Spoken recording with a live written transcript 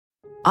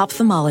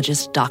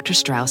Ophthalmologist Dr.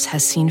 Strauss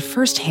has seen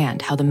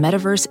firsthand how the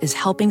metaverse is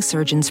helping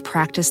surgeons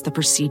practice the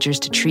procedures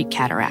to treat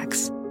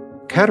cataracts.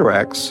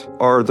 Cataracts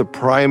are the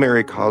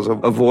primary cause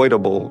of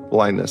avoidable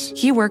blindness.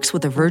 He works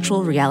with a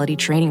virtual reality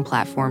training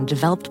platform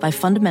developed by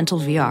Fundamental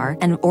VR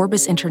and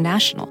Orbis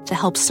International to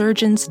help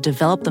surgeons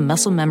develop the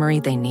muscle memory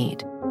they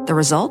need. The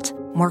result?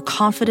 More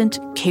confident,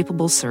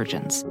 capable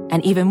surgeons.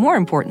 And even more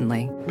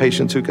importantly,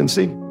 Patients who can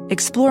see.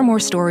 explore more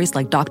stories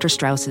like Dr.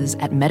 Strauss's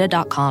at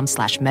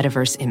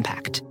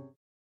meta.com/metaverseimpact.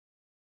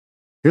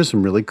 Here's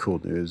some really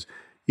cool news.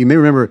 You may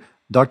remember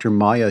Dr.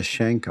 Maya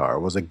Shankar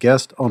was a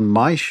guest on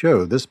my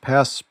show this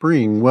past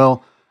spring.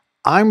 Well,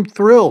 I'm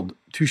thrilled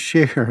to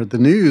share the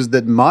news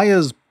that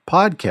Maya's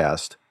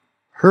podcast,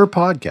 her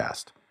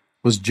podcast,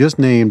 was just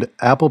named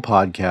Apple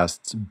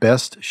Podcasts'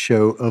 Best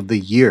Show of the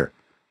Year.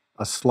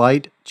 A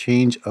slight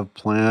change of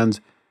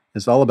plans.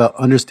 It's all about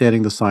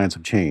understanding the science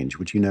of change,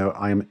 which you know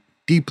I am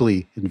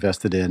deeply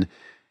invested in.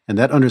 And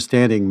that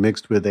understanding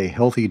mixed with a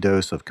healthy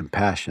dose of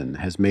compassion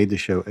has made the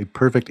show a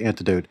perfect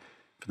antidote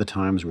for the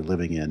times we're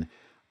living in.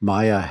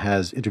 Maya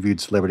has interviewed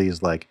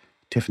celebrities like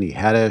Tiffany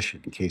Haddish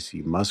and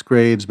Casey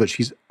Musgraves, but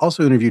she's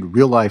also interviewed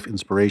real-life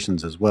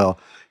inspirations as well,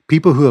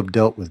 people who have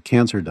dealt with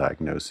cancer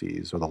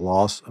diagnoses or the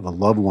loss of a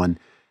loved one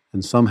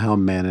and somehow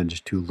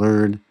managed to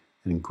learn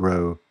and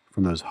grow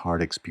from those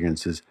hard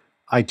experiences.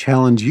 I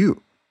challenge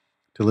you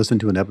to listen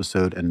to an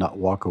episode and not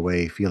walk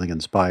away feeling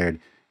inspired.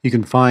 You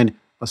can find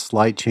a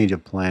slight change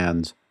of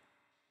plans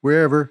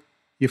wherever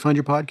you find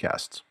your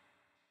podcasts.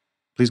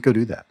 Please go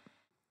do that.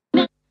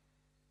 Came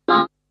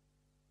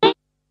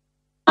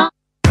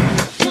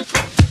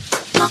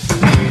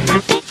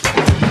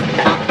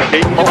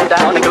on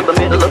down into the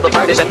middle of the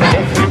party center.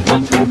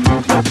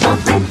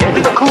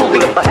 Into the cool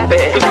of the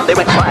happy, they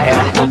went fire.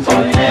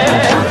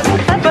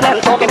 Dancing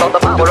and talking about the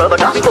power of the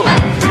gospel.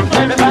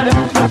 Into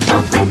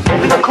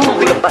the cool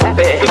of the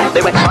happy,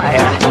 they went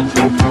fire.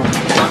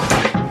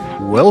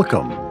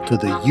 Welcome to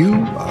the You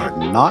Are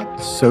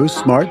Not So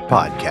Smart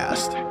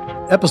podcast,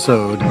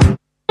 episode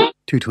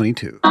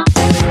 222.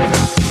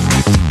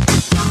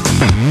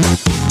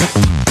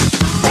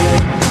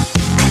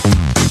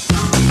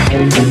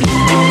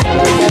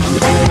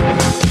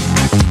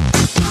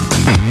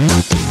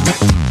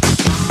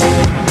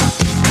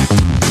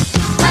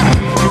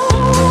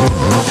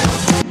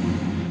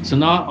 So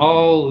not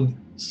all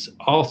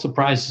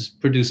surprises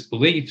produce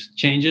belief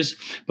changes,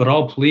 but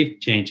all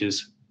belief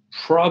changes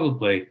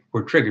probably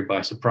were triggered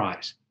by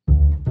surprise.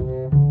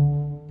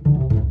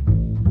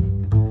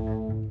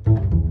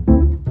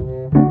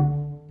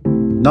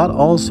 Not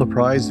all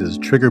surprises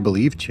trigger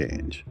belief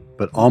change,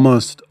 but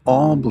almost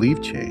all belief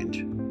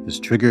change is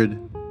triggered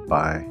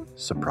by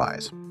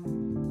surprise.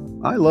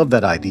 I love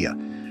that idea,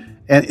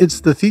 and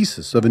it's the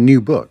thesis of a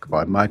new book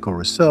by Michael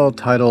Russell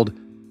titled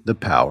The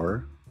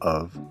Power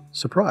of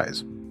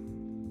Surprise.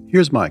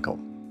 Here's Michael.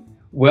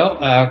 Well,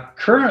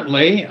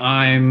 currently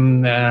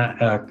I'm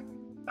a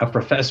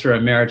professor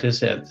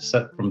emeritus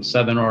from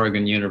Southern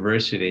Oregon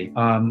University.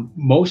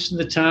 Most of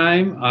the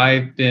time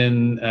I've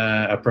been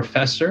a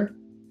professor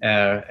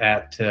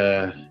at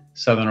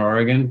Southern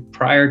Oregon.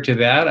 Prior to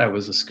that, I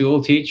was a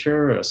school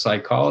teacher, a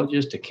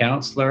psychologist, a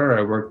counselor.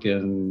 I worked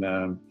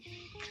in,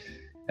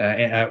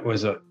 it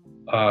was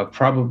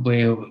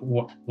probably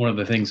one of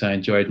the things I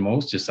enjoyed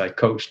most is I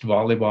coached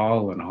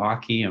volleyball and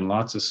hockey and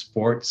lots of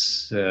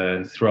sports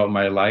throughout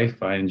my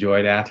life. I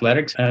enjoyed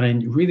athletics and I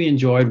really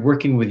enjoyed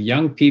working with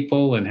young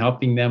people and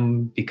helping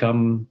them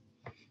become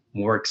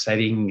more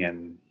exciting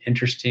and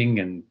interesting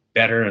and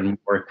better and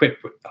more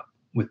equipped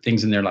with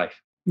things in their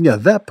life. Yeah,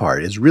 that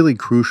part is really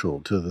crucial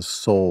to the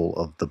soul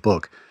of the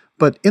book.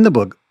 But in the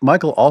book,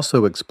 Michael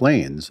also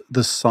explains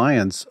the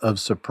science of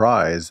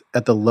surprise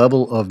at the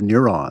level of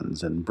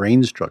neurons and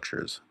brain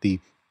structures, the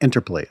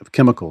interplay of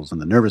chemicals in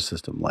the nervous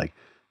system like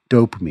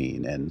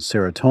dopamine and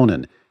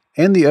serotonin,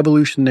 and the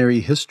evolutionary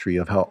history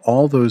of how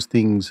all those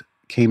things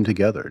came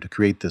together to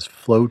create this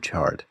flow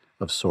chart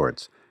of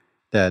sorts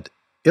that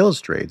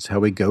illustrates how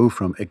we go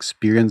from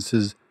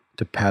experiences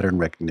to pattern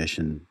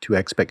recognition to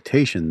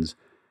expectations,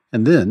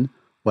 and then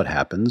what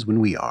happens when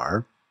we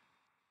are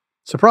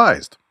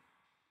surprised,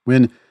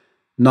 when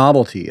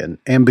novelty and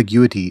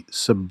ambiguity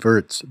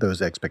subverts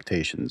those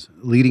expectations,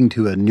 leading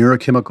to a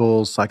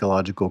neurochemical,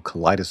 psychological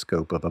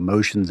kaleidoscope of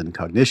emotions and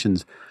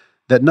cognitions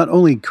that not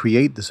only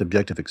create the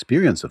subjective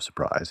experience of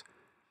surprise,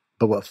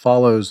 but what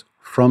follows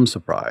from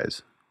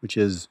surprise, which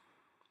is,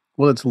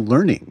 well, it's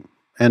learning.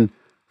 And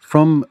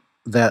from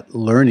that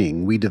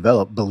learning, we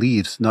develop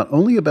beliefs not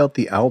only about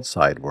the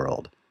outside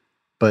world,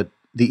 but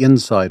the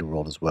inside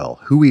world as well,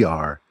 who we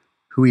are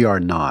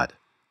not,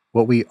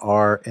 what we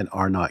are and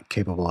are not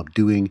capable of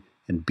doing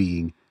and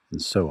being, and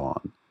so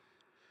on.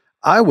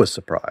 I was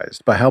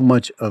surprised by how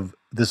much of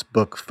this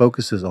book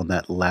focuses on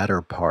that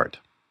latter part,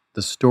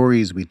 the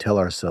stories we tell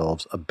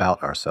ourselves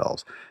about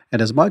ourselves.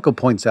 And as Michael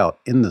points out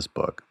in this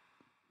book,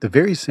 the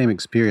very same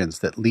experience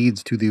that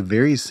leads to the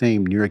very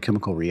same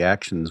neurochemical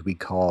reactions we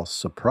call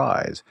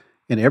surprise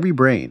in every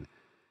brain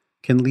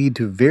can lead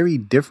to very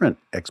different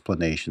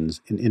explanations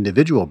in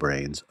individual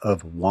brains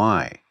of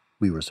why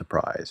we were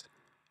surprised.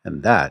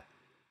 And that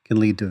can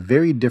lead to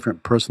very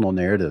different personal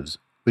narratives,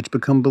 which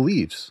become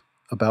beliefs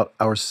about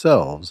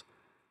ourselves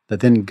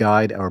that then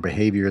guide our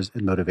behaviors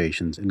and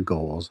motivations and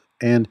goals,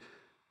 and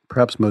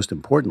perhaps most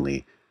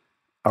importantly,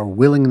 our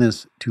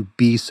willingness to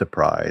be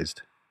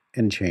surprised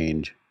and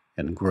change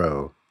and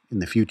grow in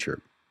the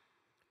future.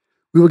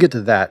 We will get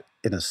to that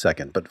in a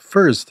second, but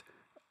first,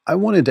 I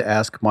wanted to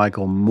ask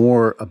Michael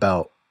more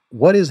about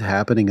what is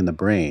happening in the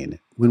brain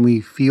when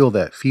we feel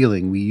that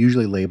feeling we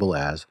usually label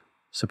as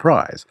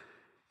surprise.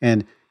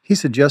 And he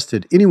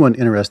suggested anyone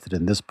interested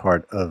in this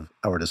part of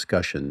our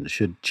discussion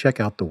should check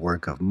out the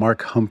work of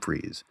Mark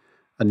Humphreys,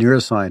 a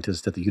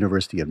neuroscientist at the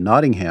University of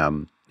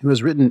Nottingham who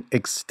has written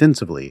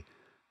extensively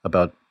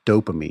about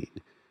dopamine.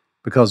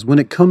 Because when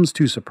it comes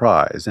to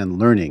surprise and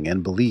learning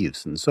and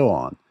beliefs and so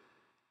on,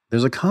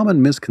 there's a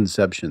common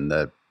misconception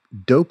that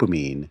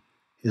dopamine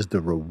is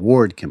the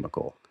reward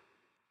chemical.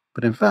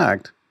 But in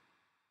fact,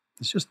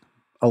 it's just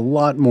a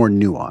lot more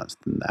nuanced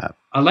than that.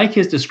 I like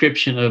his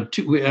description of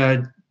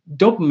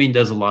dopamine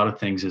does a lot of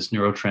things as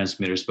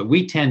neurotransmitters, but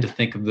we tend to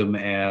think of them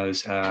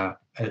as the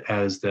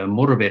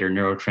motivator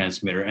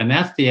neurotransmitter. And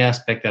that's the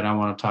aspect that I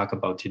want to talk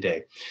about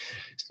today.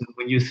 So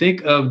when you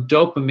think of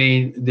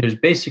dopamine, there's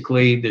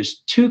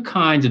two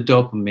kinds of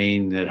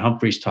dopamine that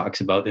Humphreys talks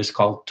about. There's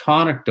called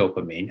tonic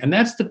dopamine, and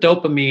that's the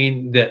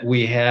dopamine that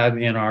we have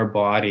in our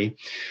body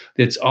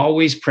that's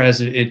always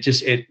present.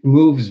 It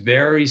moves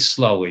very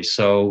slowly.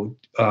 So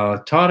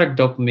tonic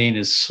dopamine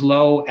is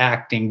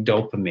slow-acting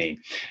dopamine.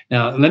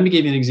 Now, let me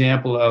give you an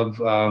example of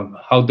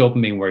how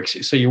dopamine works.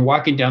 So you're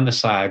walking down the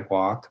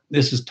sidewalk.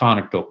 This is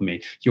tonic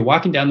dopamine. You're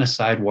walking down the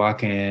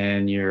sidewalk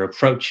and you're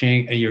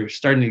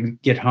starting to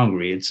get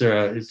hungry.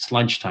 It's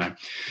lunchtime.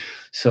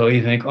 So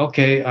you think,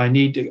 okay, I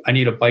need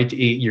a bite to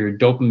eat. Your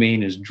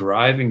dopamine is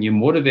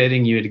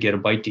motivating you to get a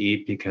bite to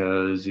eat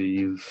because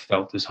you've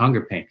felt this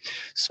hunger pain.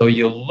 So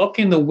you look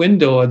in the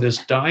window of this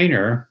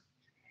diner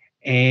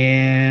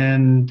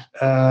and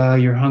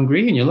you're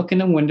hungry, and you look in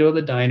the window of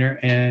the diner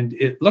and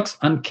it looks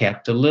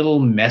unkept, a little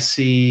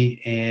messy,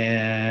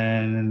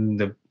 and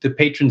the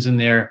patrons in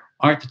there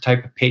aren't the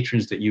type of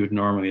patrons that you would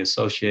normally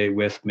associate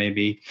with,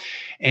 maybe.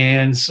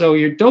 And so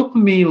your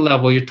dopamine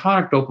level, your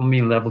tonic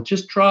dopamine level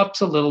just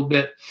drops a little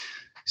bit.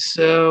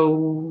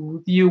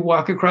 So you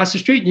walk across the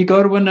street and you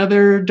go to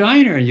another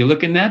diner and you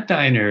look in that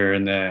diner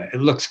and it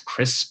looks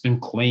crisp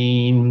and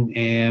clean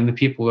and the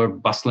people are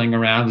bustling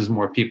around. There's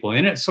more people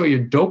in it. So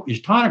your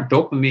tonic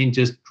dopamine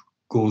just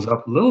goes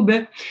up a little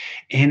bit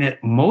and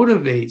it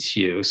motivates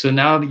you. So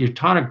now that your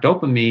tonic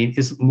dopamine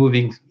is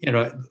moving,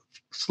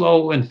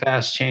 slow and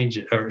fast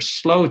changes, or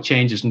slow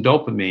changes in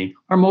dopamine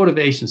are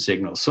motivation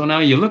signals. So now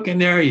you look in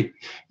there, you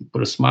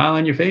put a smile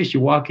on your face, you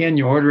walk in,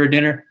 you order a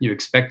dinner, you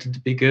expect it to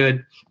be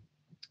good.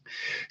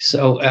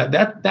 So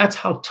that's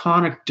how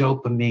tonic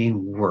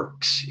dopamine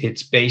works.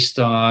 It's based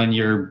on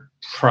your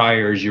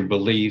priors, your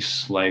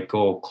beliefs, like,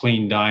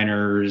 clean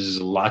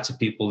diners, lots of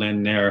people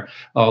in there,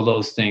 all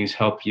those things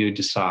help you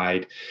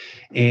decide.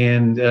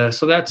 And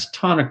so that's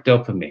tonic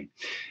dopamine.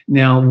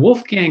 Now,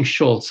 Wolfgang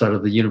Schultz out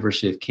of the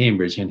University of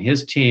Cambridge and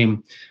his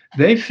team,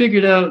 they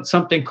figured out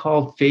something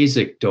called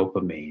phasic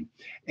dopamine.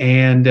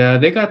 And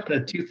they got the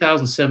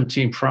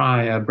 2017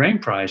 Brain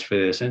Prize for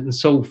this. And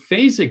so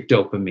phasic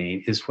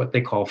dopamine is what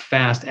they call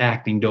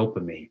fast-acting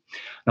dopamine.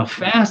 Now,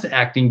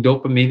 fast-acting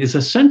dopamine is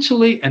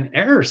essentially an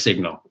error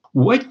signal.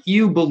 What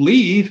you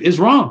believe is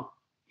wrong.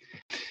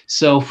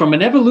 So from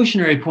an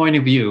evolutionary point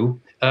of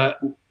view,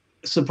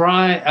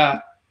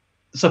 surprise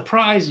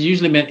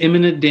usually meant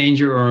imminent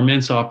danger or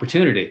immense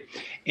opportunity.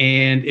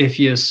 And if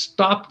you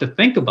stop to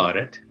think about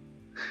it,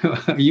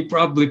 you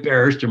probably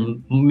perished or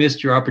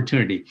missed your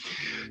opportunity.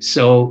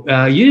 So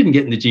you didn't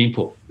get in the gene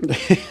pool.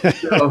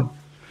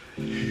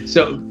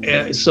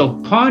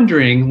 So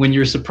pondering when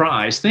you're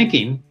surprised,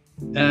 thinking,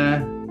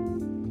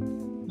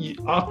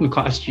 often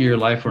costs you your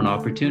life or an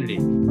opportunity.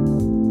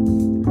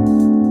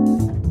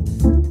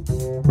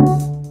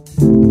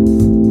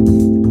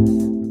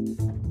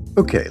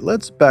 Okay,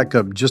 let's back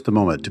up just a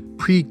moment to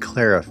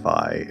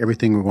pre-clarify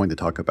everything we're going to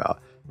talk about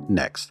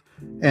next.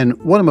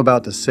 And what I'm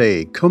about to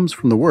say comes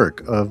from the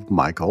work of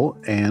Michael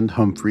and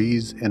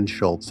Humphreys and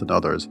Schultz and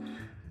others.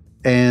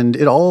 And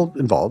it all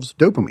involves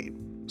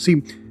dopamine.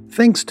 See,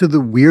 thanks to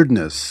the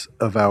weirdness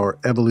of our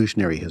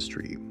evolutionary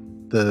history,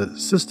 the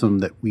system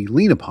that we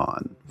lean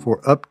upon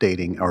for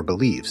updating our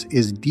beliefs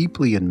is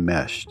deeply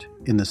enmeshed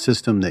in the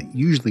system that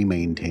usually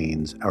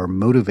maintains our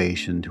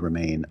motivation to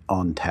remain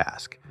on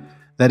task.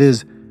 That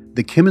is,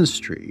 the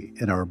chemistry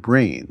in our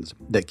brains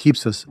that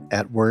keeps us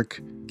at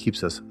work,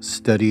 keeps us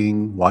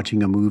studying,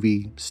 watching a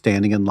movie,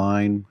 standing in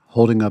line,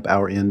 holding up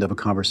our end of a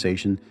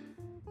conversation.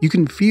 You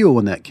can feel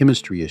when that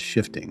chemistry is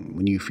shifting,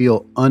 when you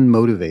feel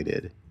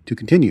unmotivated to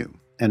continue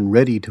and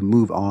ready to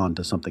move on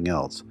to something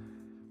else.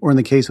 Or in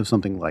the case of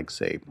something like,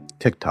 say,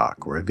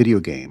 TikTok or a video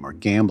game or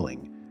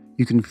gambling,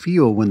 you can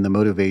feel when the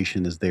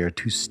motivation is there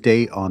to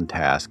stay on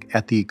task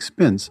at the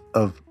expense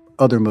of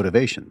other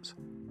motivations.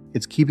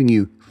 It's keeping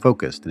you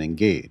focused and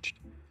engaged.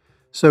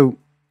 So,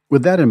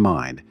 with that in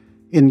mind,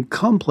 in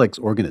complex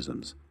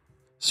organisms,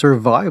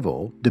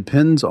 Survival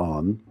depends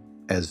on,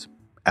 as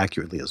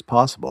accurately as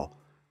possible,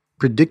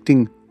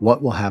 predicting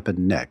what will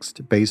happen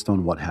next based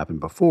on what happened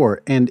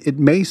before. And it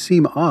may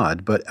seem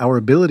odd, but our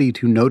ability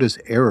to notice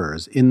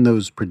errors in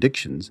those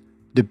predictions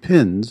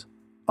depends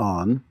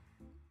on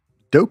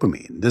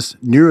dopamine, this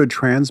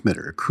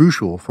neurotransmitter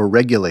crucial for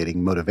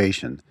regulating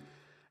motivation.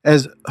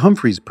 As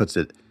Humphreys puts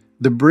it,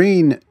 the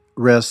brain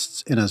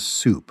rests in a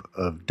soup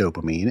of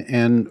dopamine,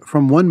 and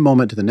from one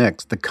moment to the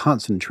next, the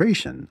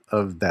concentration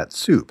of that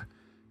soup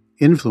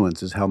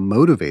influences how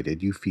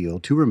motivated you feel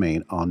to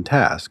remain on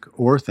task,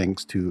 or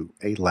thanks to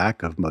a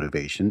lack of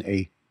motivation,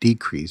 a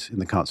decrease in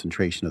the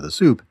concentration of the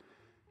soup,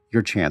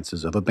 your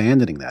chances of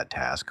abandoning that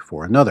task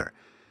for another.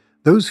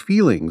 Those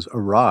feelings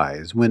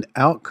arise when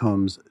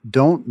outcomes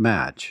don't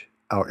match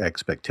our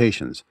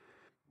expectations.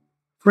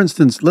 For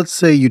instance, let's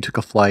say you took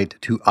a flight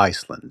to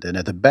Iceland, and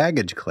at the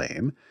baggage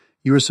claim,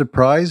 you were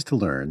surprised to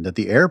learn that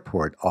the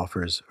airport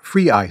offers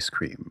free ice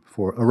cream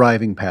for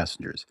arriving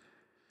passengers.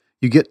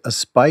 You get a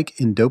spike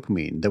in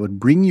dopamine that would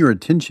bring your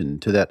attention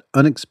to that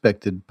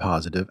unexpected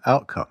positive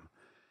outcome.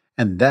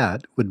 And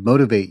that would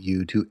motivate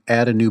you to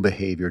add a new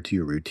behavior to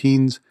your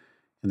routines.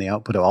 And the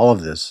output of all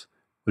of this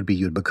would be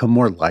you'd become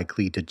more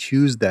likely to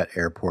choose that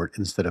airport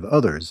instead of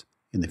others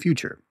in the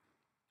future.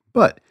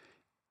 But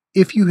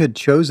if you had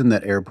chosen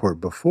that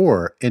airport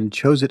before and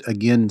chose it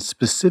again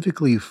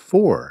specifically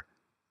for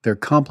their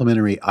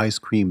complimentary ice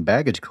cream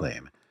baggage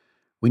claim,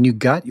 when you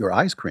got your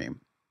ice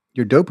cream,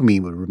 your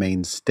dopamine would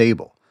remain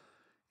stable.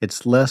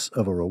 It's less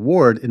of a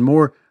reward and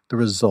more the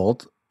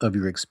result of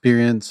your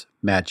experience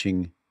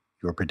matching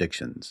your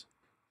predictions.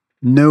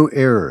 No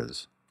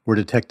errors were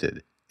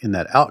detected in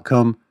that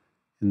outcome,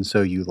 and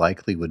so you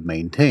likely would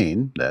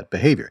maintain that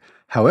behavior.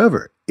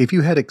 However, if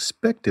you had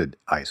expected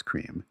ice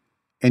cream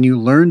and you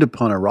learned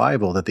upon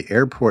arrival that the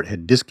airport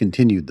had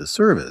discontinued the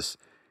service,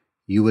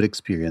 you would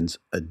experience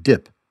a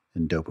dip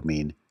in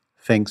dopamine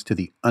thanks to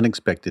the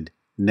unexpected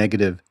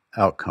negative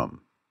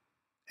outcome.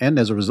 And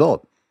as a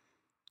result,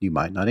 you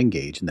might not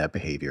engage in that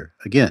behavior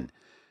again.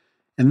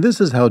 And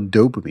this is how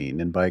dopamine,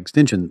 and by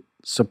extension,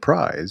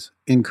 surprise,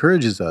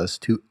 encourages us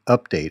to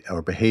update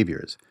our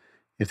behaviors.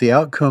 If the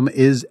outcome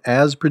is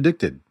as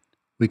predicted,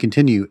 we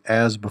continue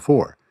as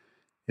before.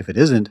 If it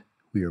isn't,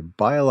 we are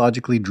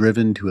biologically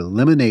driven to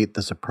eliminate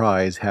the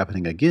surprise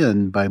happening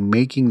again by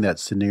making that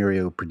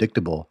scenario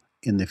predictable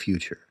in the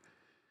future.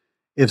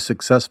 If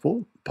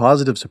successful,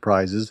 positive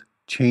surprises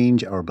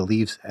change our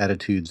beliefs,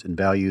 attitudes, and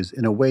values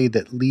in a way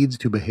that leads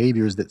to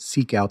behaviors that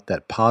seek out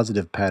that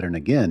positive pattern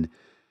again.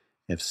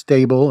 If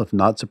stable, if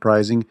not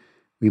surprising,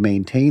 we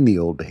maintain the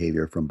old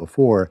behavior from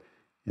before,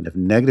 and if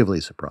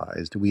negatively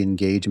surprised, we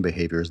engage in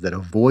behaviors that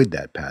avoid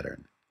that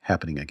pattern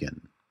happening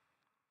again.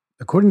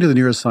 According to the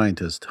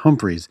neuroscientist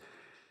Humphreys,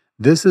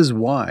 this is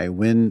why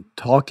when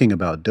talking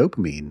about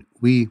dopamine,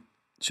 we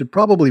should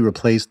probably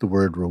replace the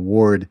word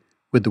reward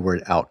with the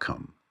word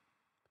outcome.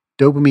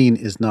 Dopamine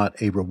is not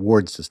a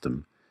reward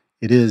system.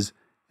 It is,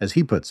 as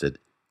he puts it,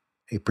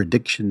 a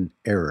prediction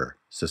error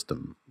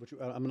system. Which,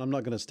 I'm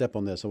not going to step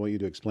on this. I want you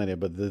to explain it.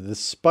 But the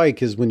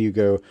spike is when you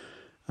go,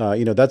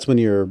 that's when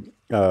you're,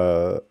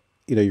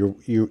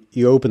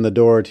 you open the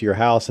door to your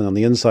house, and on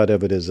the inside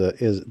of it there's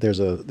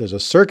a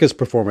circus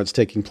performance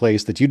taking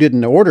place that you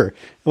didn't order.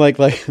 Like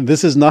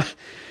this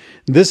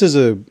is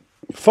a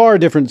far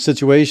different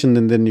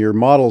situation than your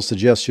model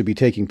suggests should be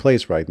taking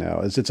place right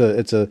now.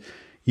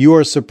 You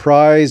are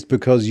surprised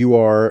because you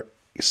are,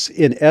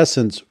 in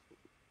essence,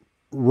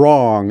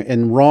 wrong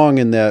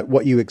in that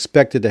what you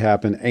expected to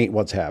happen ain't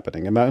what's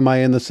happening. Am I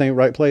in the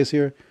right place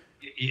here?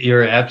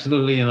 You're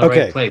absolutely in the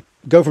right place.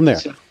 Go from there.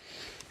 So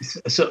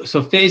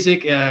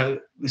phasic.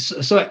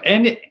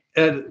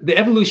 The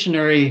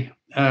evolutionary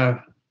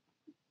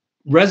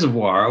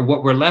reservoir.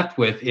 What we're left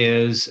with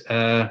is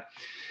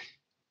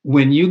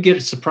when you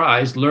get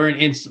surprised, learn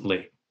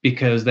instantly.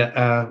 Because that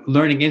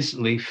learning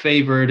instantly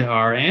favored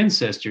our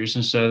ancestors,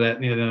 and so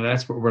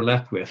that's what we're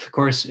left with. Of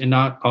course,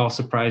 not all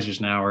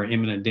surprises now are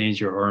imminent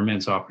danger or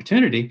immense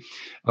opportunity.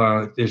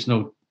 There's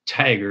no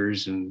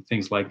tigers and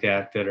things like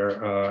that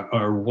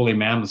are woolly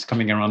mammoths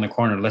coming around the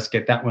corner. Let's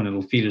get that one;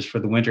 it'll feed us for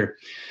the winter.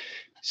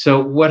 So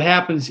what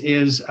happens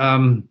is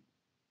the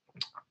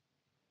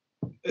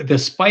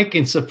spike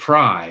in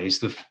surprise,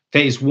 the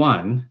phase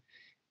one.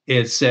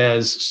 It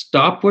says,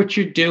 "Stop what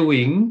you're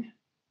doing.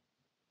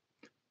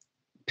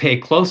 Pay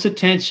close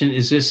attention.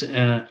 Is this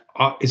an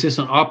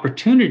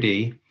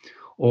opportunity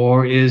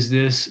or is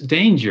this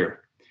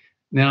danger?"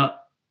 Now,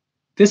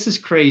 this is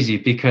crazy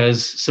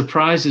because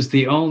surprise is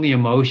the only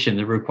emotion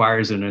that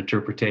requires an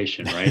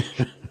interpretation, right?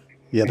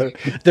 Yeah,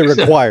 that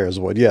requires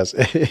one, yes.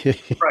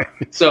 Right.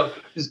 So,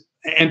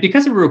 and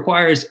because it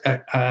requires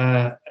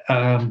an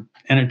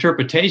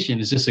interpretation,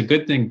 is this a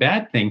good thing,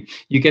 bad thing?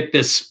 You get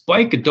this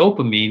spike of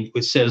dopamine,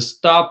 which says,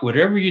 stop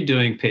whatever you're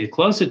doing, pay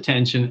close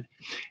attention,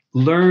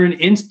 learn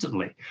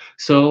instantly.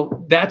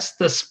 So that's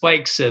the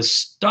spike says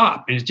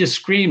stop, and it just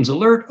screams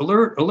alert,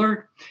 alert,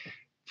 alert.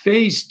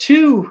 Phase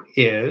two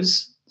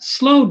is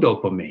slow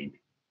dopamine.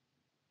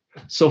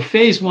 So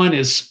phase one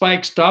is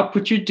spike, stop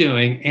what you're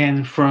doing.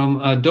 And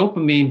from a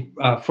dopamine,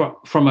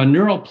 from a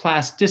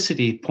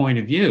neuroplasticity point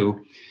of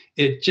view,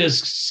 it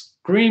just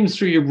screams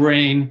through your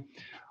brain,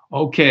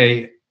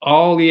 okay,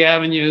 all the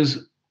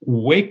avenues,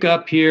 wake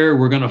up here.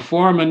 We're going to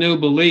form a new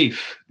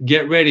belief.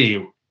 Get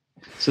ready.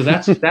 So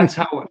that's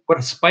how what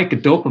a spike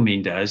of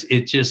dopamine does.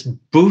 It just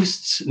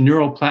boosts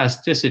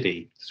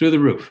neuroplasticity through the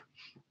roof.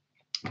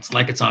 It's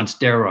like it's on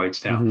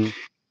steroids now. Mm-hmm.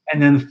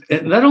 And then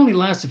that only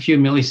lasts a few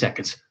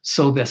milliseconds.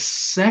 So the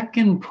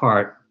second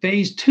part,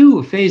 phase two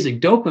of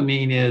phasic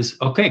dopamine is,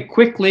 okay,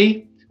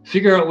 quickly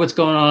figure out what's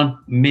going on,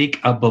 make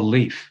a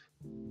belief.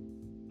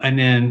 And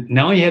then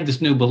now you have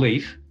this new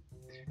belief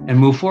and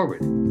move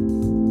forward.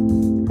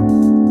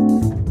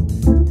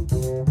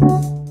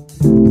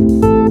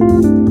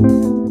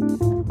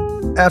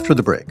 After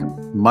the break,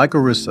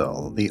 Michael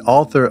Roussel, the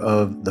author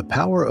of The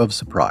Power of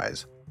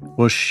Surprise,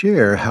 will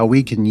share how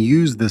we can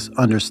use this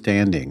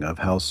understanding of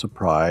how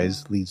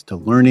surprise leads to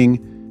learning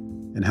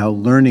and how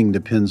learning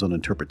depends on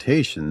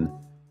interpretation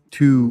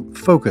to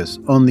focus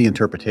on the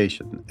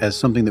interpretation as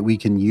something that we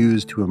can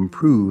use to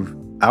improve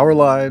our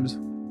lives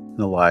and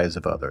the lives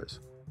of others.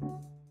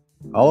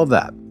 All of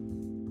that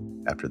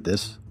after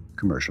this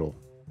commercial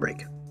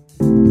break.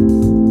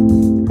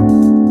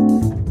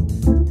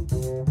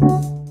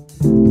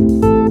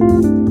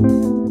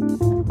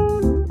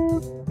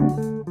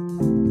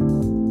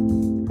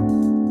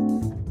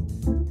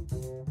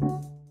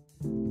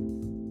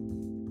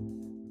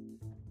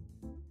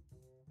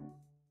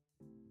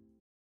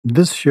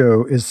 This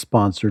show is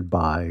sponsored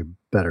by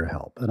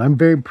BetterHelp, and I'm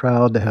very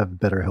proud to have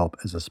BetterHelp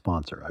as a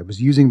sponsor. I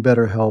was using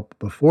BetterHelp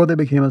before they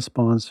became a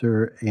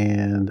sponsor,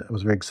 and I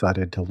was very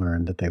excited to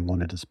learn that they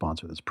wanted to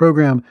sponsor this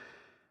program.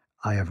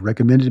 I have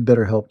recommended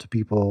BetterHelp to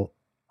people.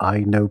 I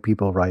know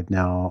people right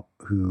now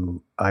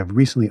who I've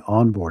recently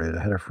onboarded.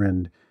 I had a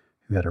friend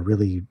who had a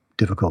really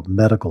difficult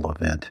medical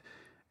event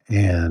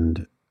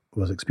and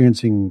was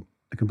experiencing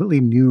a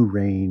completely new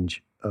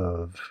range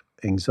of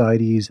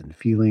anxieties and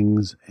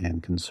feelings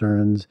and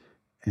concerns.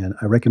 And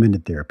I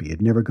recommended therapy.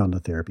 I'd never gone to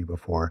therapy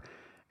before.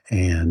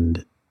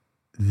 And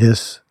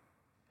this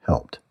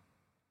helped.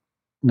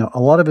 Now, a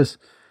lot of us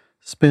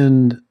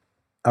spend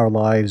our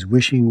lives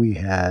wishing we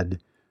had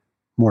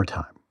more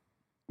time.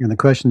 And the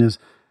question is,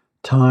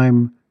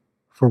 time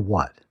for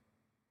what?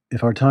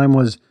 If our time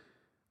was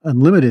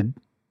unlimited,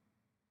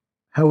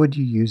 how would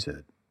you use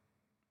it?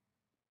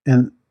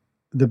 And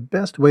the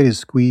best way to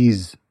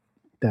squeeze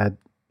that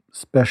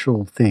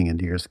special thing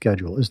into your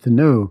schedule is to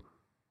know,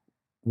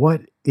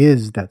 what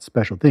is that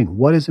special thing?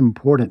 What is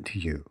important to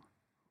you?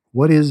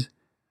 What is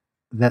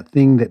that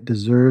thing that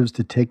deserves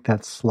to take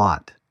that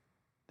slot,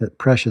 that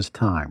precious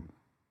time?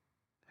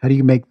 How do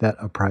you make that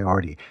a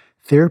priority?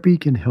 Therapy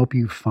can help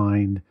you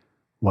find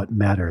what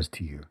matters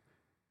to you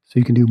so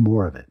you can do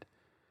more of it.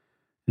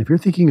 And if you're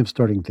thinking of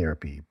starting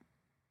therapy,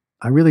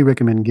 I really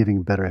recommend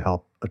giving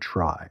BetterHelp a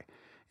try.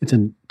 It's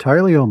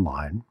entirely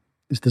online.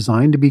 It's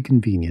designed to be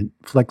convenient,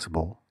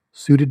 flexible,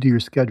 suited to your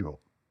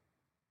schedule.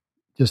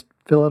 Just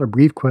fill out a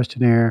brief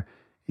questionnaire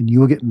and you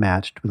will get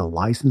matched with a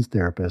licensed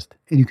therapist,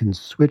 and you can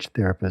switch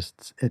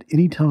therapists at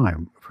any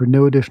time for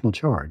no additional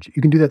charge.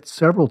 You can do that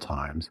several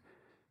times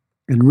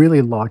and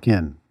really lock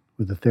in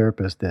with a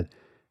therapist that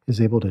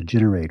is able to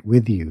generate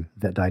with you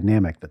that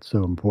dynamic that's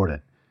so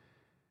important.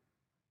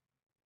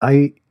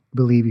 I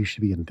believe you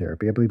should be in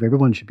therapy. I believe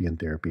everyone should be in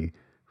therapy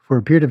for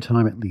a period of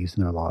time at least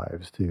in their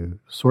lives to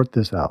sort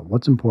this out.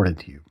 What's important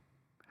to you?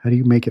 How do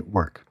you make it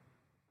work?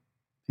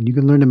 And you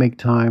can learn to make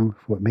time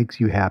for what makes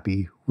you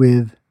happy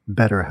with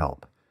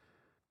BetterHelp.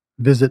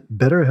 Visit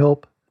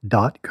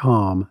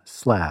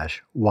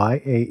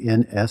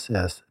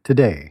betterhelp.com/YANSS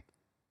today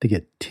to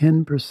get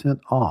 10%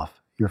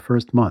 off your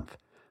first month.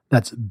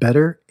 That's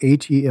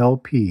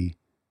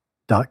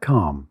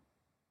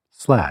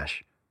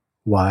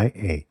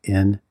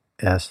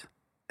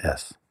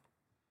betterhelp.com/YANSS.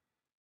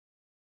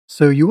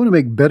 So you want to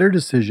make better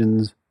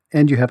decisions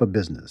and you have a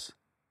business.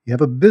 You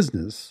have a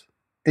business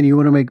and you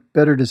want to make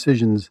better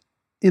decisions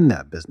in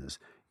that business.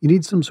 You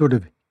need some sort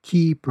of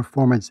key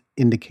performance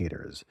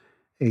indicators,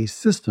 a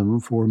system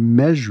for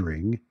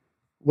measuring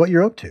what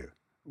you're up to,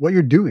 what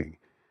you're doing,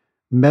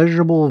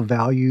 measurable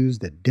values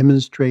that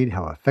demonstrate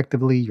how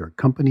effectively your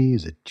company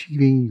is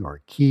achieving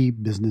your key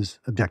business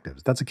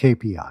objectives. That's a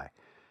KPI.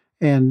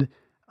 And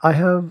I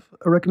have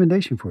a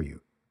recommendation for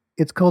you.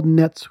 It's called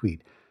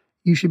NetSuite.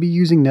 You should be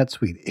using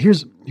NetSuite.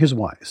 Here's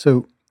why.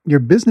 So your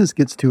business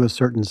gets to a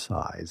certain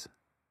size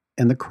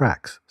and the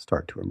cracks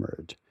start to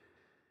emerge.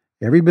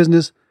 Every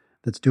business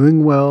that's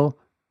doing well,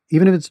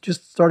 even if it's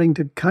just starting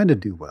to kind of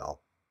do well,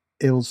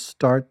 it'll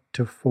start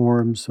to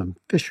form some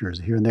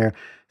fissures here and there.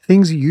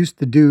 Things you used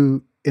to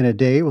do in a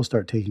day will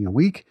start taking a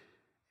week,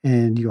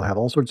 and you'll have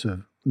all sorts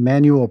of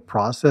manual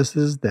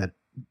processes that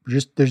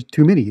there's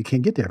too many. You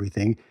can't get to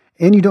everything,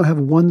 and you don't have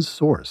one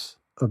source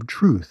of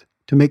truth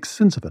to make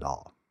sense of it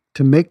all,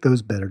 to make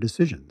those better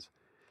decisions.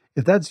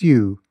 If that's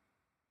you,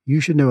 you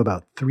should know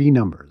about 3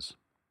 numbers.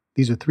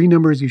 These are 3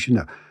 numbers you should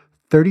know: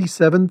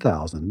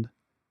 37,000,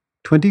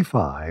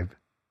 25,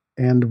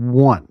 and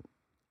 1.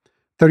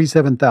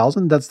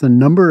 37,000, that's the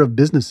number of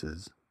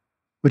businesses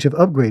which have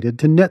upgraded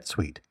to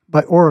NetSuite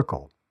by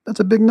Oracle. That's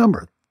a big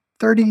number,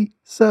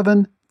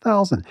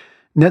 37,000.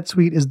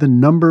 NetSuite is the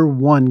number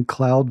one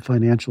cloud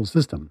financial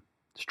system,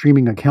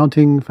 streaming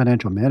accounting,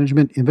 financial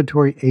management,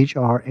 inventory,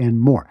 HR, and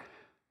more.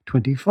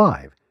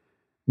 25.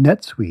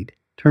 NetSuite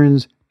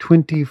turns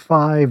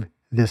 25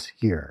 this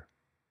year.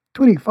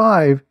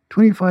 25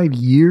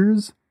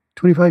 years?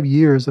 25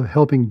 years of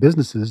helping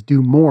businesses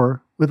do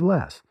more with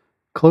less,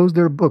 close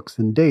their books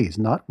in days,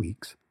 not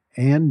weeks,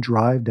 and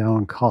drive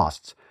down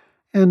costs.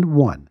 And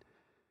one,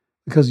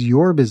 because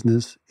your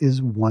business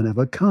is one of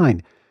a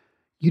kind.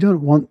 You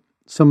don't want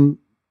some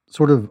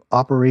sort of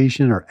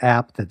operation or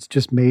app that's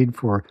just made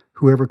for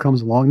whoever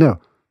comes along. No,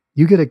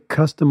 you get a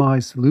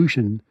customized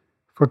solution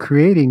for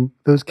creating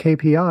those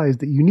KPIs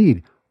that you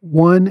need.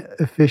 One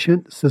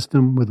efficient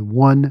system with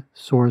one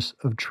source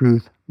of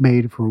truth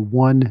made for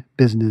one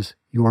business,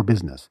 your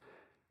business.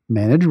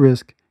 Manage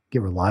risk,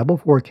 get reliable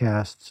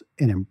forecasts,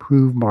 and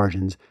improve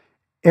margins.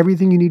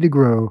 Everything you need to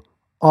grow,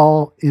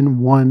 all in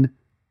one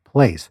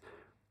place.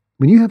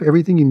 When you have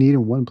everything you need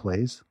in one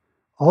place,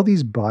 all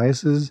these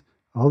biases,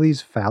 all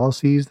these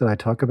fallacies that I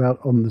talk about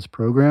on this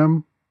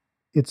program,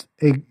 it's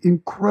an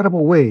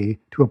incredible way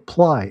to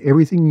apply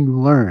everything you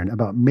learn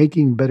about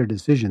making better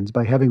decisions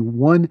by having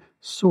one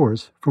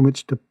source from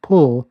which to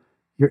pull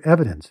your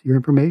evidence, your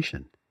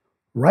information.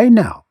 Right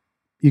now,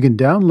 you can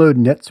download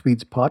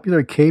NetSuite's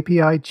popular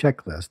KPI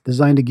checklist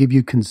designed to give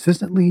you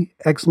consistently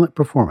excellent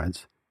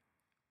performance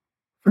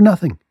for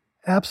nothing,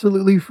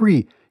 absolutely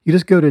free. You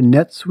just go to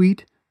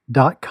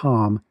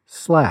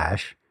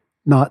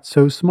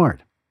netsuite.com/notsosmart.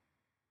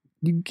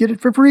 You get it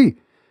for free.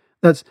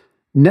 That's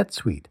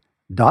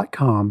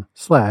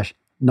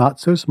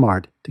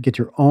netsuite.com/notsosmart to get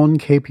your own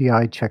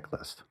KPI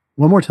checklist.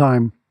 One more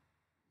time,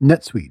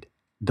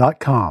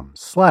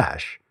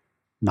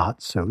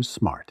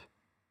 netsuite.com/notsosmart.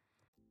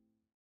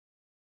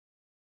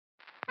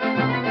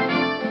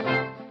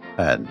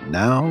 And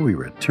now we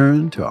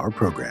return to our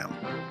program.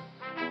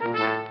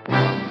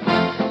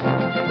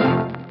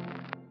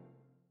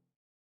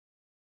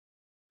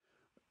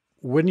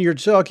 When you're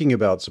talking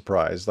about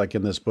surprise, like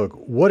in this book,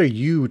 what are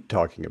you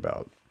talking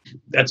about?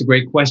 That's a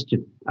great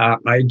question.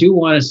 I do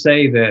want to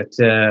say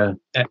that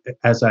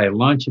as I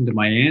launch into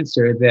my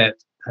answer, that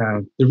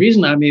the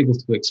reason I'm able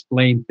to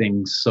explain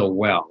things so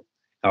well,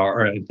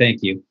 or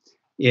thank you,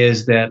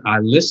 is that I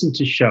listen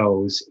to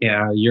shows,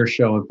 your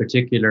show in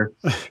particular,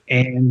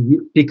 and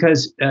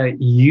because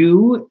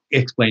you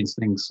explain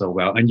things so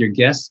well, and your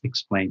guests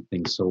explain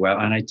things so well,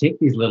 and I take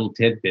these little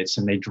tidbits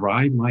and they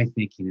drive my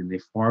thinking and they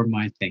form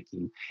my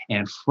thinking,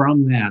 and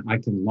from that I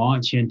can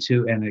launch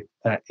into and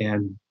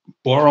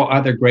borrow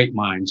other great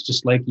minds,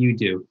 just like you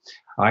do.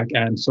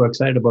 I'm so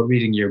excited about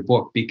reading your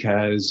book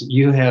because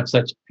you have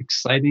such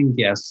exciting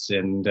guests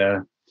and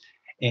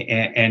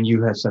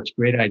you have such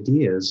great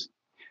ideas.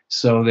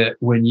 So that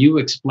when you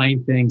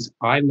explain things,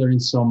 I learn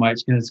so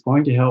much, and it's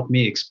going to help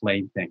me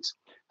explain things.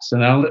 So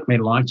now let me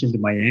launch into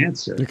my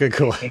answer. Okay,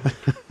 cool.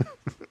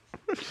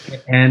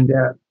 And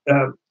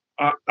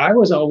I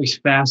was always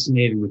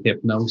fascinated with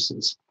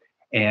hypnosis,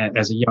 and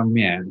as a young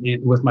man,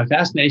 with my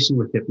fascination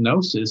with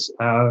hypnosis,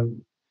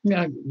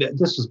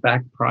 this was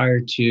back prior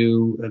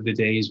to the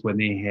days when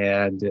they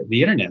had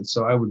the internet.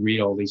 So I would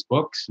read all these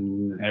books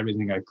and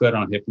everything I could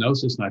on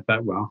hypnosis. And I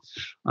thought, well,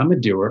 I'm a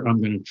doer. I'm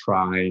going to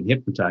try and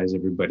hypnotize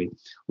everybody.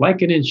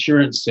 Like an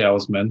insurance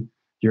salesman,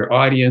 your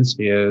audience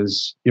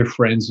is your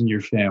friends and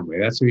your family.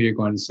 That's who you're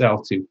going to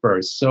sell to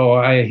first. So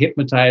I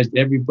hypnotized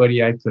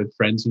everybody I could,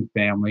 friends and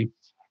family.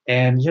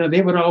 And,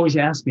 they would always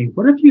ask me,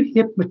 what if you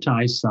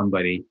hypnotize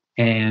somebody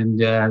and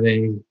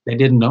they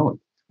didn't know it?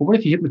 Well, what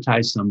if you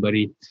hypnotize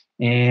somebody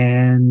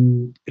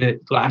and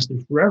it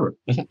lasted forever?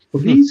 I thought,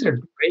 well, these are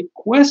great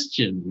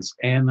questions.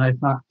 And I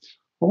thought,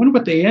 I wonder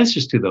what the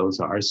answers to those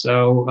are.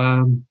 So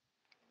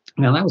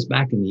now that was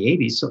back in the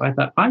 80s. So I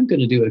thought, I'm going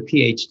to do a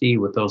PhD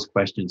with those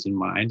questions in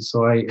mind.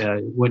 So I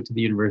went to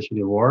the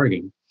University of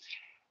Oregon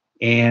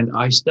and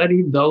I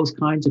studied those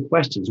kinds of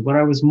questions. What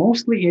I was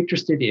mostly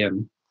interested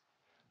in,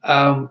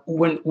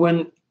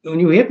 when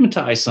you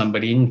hypnotize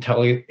somebody and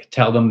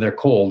tell them they're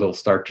cold, they'll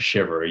start to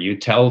shiver. You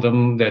tell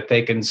them that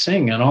they can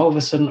sing, and all of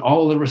a sudden,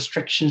 all the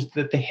restrictions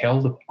that they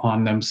held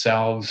on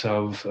themselves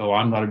of,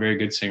 I'm not a very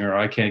good singer,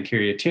 I can't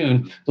carry a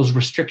tune, those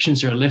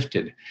restrictions are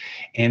lifted.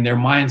 And their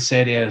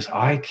mindset is,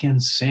 I can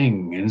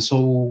sing. And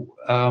so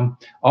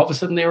all of a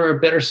sudden, they were a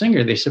better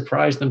singer. They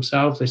surprised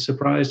themselves. They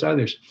surprised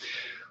others.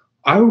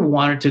 I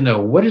wanted to know,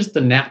 what is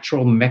the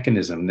natural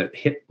mechanism that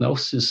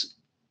hypnosis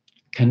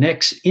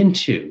connects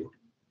into,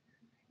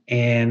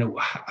 and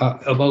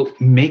about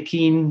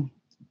making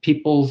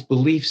people's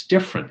beliefs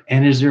different?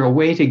 And is there a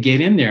way to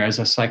get in there as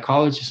a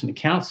psychologist and a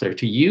counselor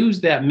to use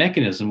that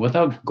mechanism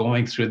without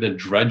going through the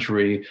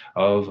drudgery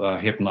of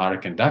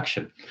hypnotic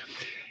induction?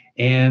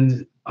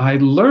 And I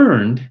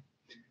learned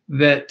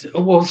that,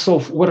 so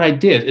what I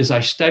did is I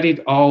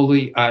studied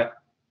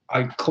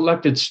I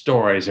collected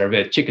stories. I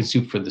read Chicken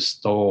Soup for the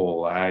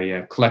Soul.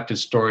 I collected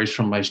stories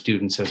from my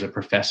students as a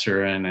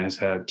professor and as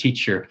a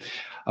teacher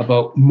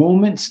about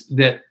moments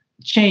that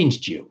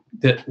changed you,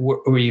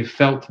 where you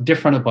felt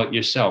different about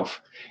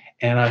yourself.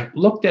 And I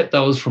looked at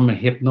those from a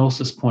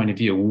hypnosis point of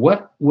view.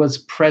 What was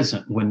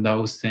present when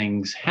those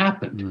things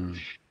happened?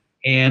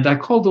 And I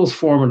call those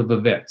formative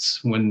events,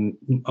 when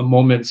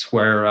moments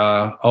where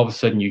all of a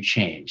sudden you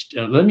changed.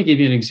 Let me give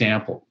you an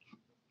example.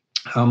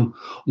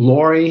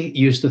 Lori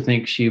used to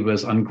think she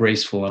was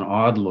ungraceful and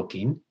odd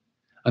looking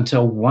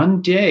until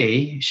one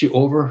day she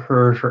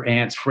overheard her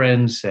aunt's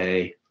friend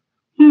say,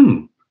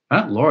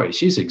 Aunt Lori,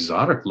 she's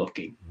exotic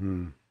looking.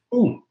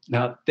 Boom.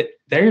 Now,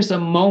 there's a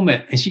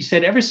moment. And she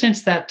said ever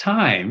since that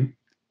time,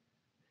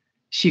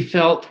 she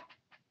felt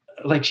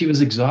like she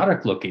was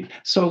exotic looking.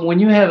 So when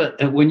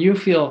you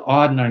feel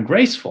odd and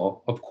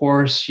ungraceful, of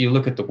course, you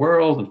look at the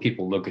world and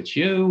people look at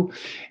you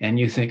and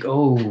you think,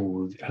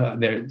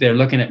 they're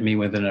looking at me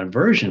with an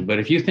aversion. But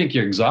if you think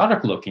you're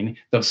exotic looking,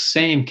 those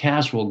same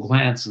casual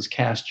glances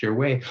cast your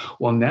way.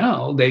 Well,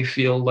 now they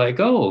feel like,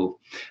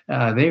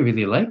 they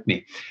really like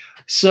me.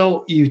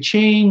 So you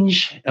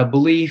change a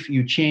belief,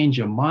 you change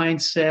a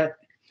mindset.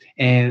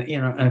 And,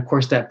 and of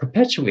course, that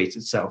perpetuates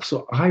itself.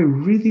 So I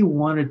really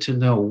wanted to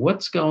know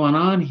what's going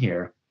on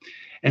here.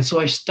 And so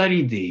I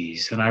studied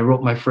these and I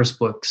wrote my first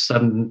book,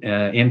 Sudden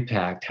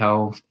Impact,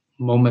 how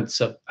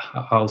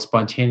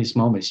spontaneous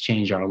moments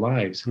change our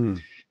lives. And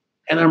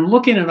I'm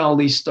looking at all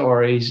these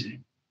stories.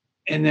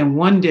 And then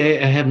one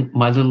day I had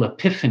my little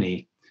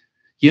epiphany.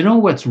 You know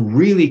what's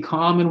really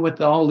common with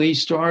all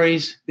these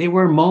stories? They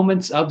were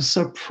moments of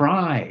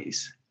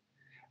surprise.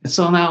 And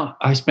so now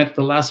I spent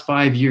the last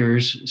 5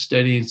 years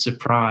studying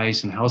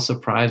surprise and how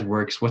surprise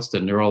works. What's the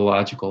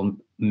neurological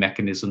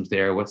mechanisms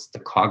there? What's the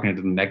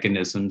cognitive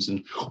mechanisms?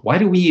 And why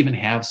do we even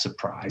have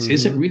surprise?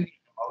 Is it really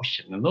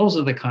emotion? And those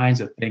are the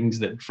kinds of things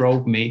that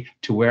drove me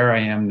to where I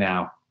am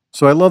now.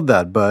 So I love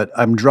that, but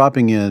I'm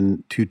dropping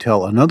in to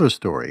tell another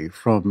story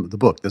from the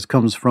book. This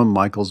comes from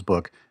Michael's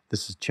book.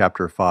 This is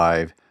chapter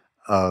 5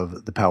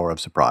 of The Power of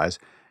Surprise.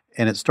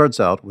 And it starts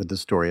out with the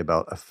story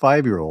about a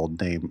 5-year-old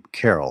named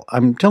Carol.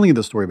 I'm telling you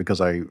this story because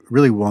I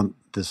really want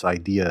this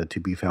idea to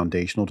be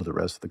foundational to the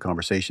rest of the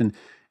conversation.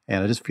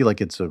 And I just feel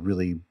like it's a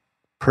really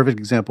perfect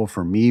example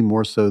for me,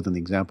 more so than the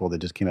example that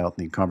just came out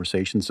in the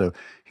conversation. So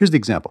here's the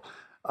example.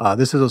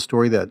 This is a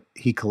story that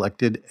he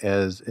collected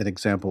as an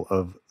example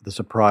of the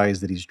surprise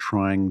that he's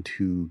trying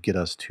to get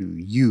us to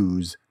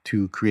use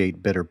to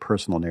create better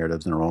personal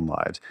narratives in our own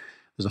lives.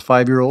 There's a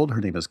 5-year-old. Her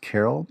name is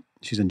Carol.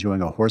 She's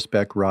enjoying a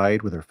horseback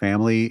ride with her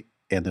family,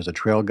 and there's a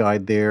trail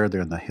guide there.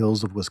 They're in the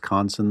hills of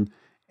Wisconsin,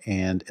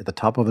 and at the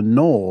top of a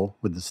knoll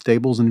with the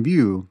stables in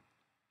view,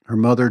 her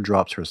mother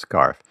drops her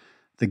scarf.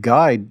 The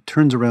guide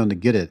turns around to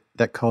get it.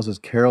 That causes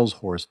Carol's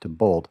horse to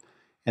bolt,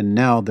 and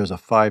now there's a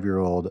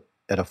 5-year-old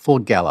at a full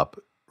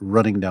gallop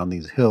running down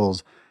these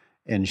hills,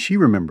 and she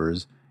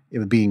remembers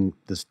it being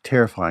this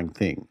terrifying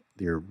thing.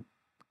 You're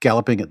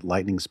galloping at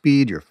lightning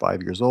speed, you're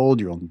 5 years old,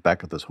 you're on the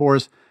back of this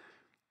horse.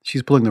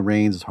 She's pulling the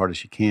reins as hard as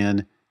she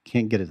can,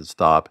 can't get it to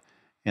stop.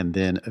 And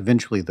then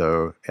eventually,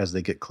 though, as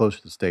they get close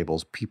to the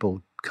stables,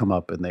 people come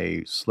up and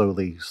they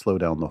slowly slow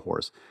down the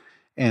horse.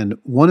 And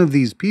one of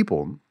these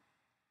people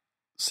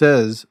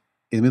says,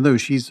 even though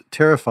she's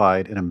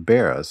terrified and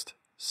embarrassed,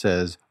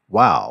 says,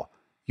 "Wow,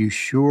 you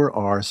sure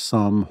are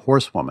some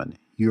horsewoman.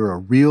 You're a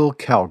real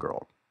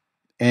cowgirl."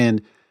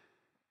 And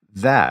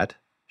that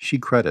she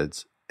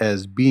credits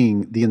as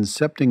being the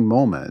incepting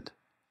moment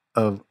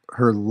of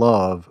her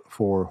love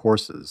for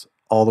horses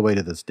all the way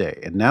to this day.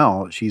 And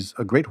now she's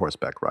a great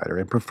horseback rider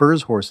and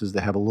prefers horses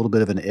that have a little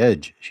bit of an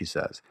edge, she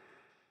says.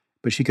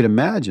 But she could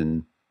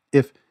imagine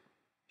if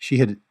she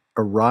had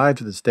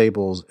arrived at the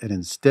stables and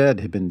instead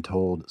had been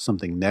told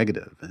something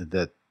negative,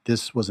 that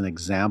this was an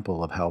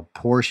example of how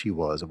poor she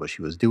was at what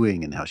she was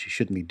doing and how she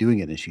shouldn't be doing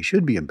it and she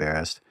should be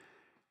embarrassed,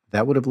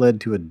 that would have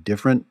led to a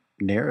different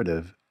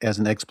narrative as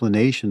an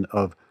explanation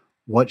of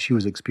what she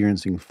was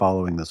experiencing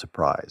following the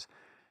surprise.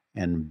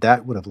 And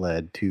that would have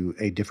led to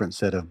a different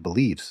set of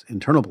beliefs,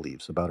 internal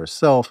beliefs about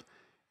herself,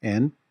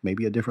 and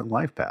maybe a different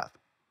life path.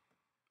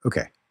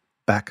 Okay,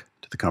 back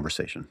to the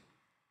conversation.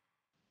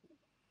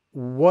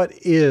 What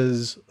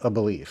is a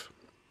belief?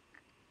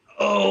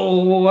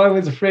 Oh, I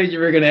was afraid you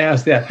were going to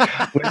ask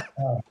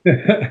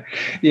that.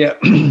 Yeah,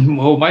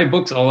 well, my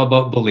book's all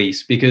about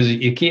beliefs because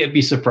you can't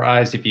be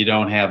surprised if you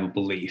don't have a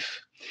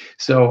belief.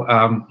 So,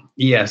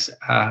 yes,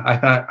 I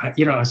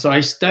thought, so I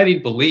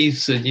studied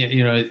beliefs, and,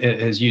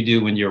 as you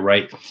do when you're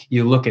right,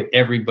 you look at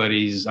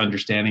everybody's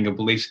understanding of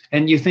beliefs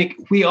and you think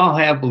we all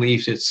have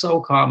beliefs. It's so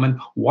common.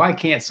 Why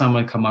can't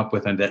someone come up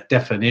with a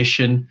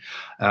definition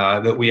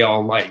that we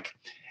all like?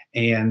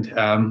 And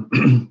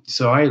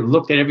so I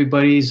looked at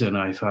everybody's and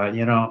I thought,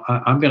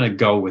 I'm going to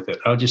go with it.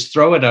 I'll just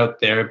throw it out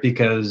there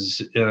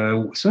because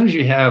as soon as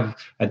you have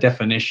a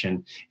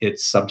definition,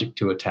 it's subject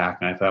to attack.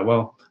 And I thought,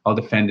 well, I'll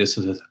defend this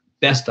as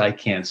best I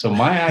can. So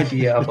my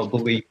idea of a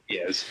belief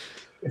is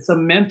it's a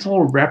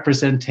mental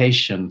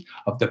representation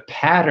of the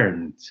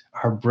patterns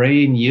our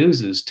brain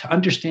uses to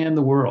understand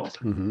the world.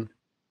 Mm-hmm.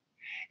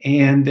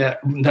 And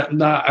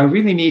I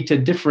really need to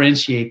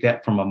differentiate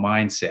that from a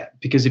mindset,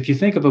 because if you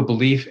think of a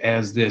belief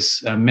as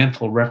this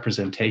mental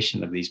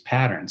representation of these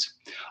patterns,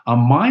 a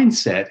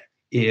mindset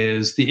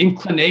is the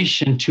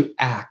inclination to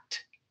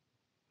act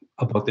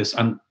about this.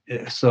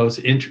 So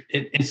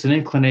it's an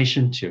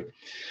inclination to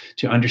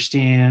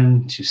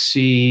understand, to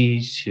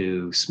see,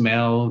 to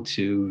smell,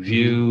 to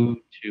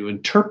view, to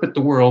interpret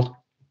the world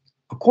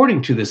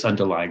according to this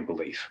underlying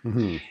belief.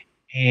 Mm-hmm.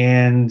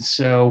 And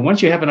so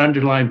once you have an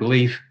underlying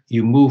belief,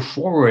 you move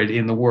forward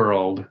in the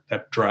world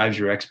that drives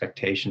your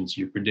expectations,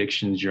 your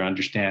predictions, your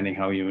understanding,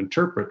 how you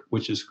interpret,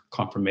 which is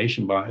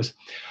confirmation bias.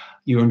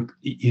 You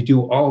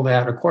do all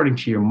that according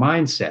to your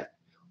mindset,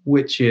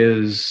 which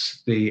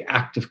is the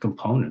active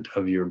component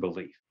of your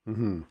belief.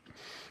 Mm-hmm.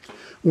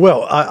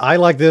 Well, I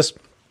like this.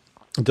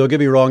 Don't get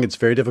me wrong, it's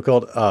very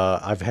difficult.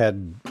 I've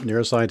had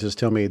neuroscientists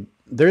tell me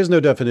there is no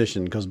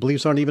definition because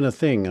beliefs aren't even a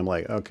thing. I'm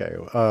like, okay,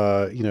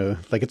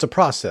 like it's a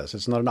process.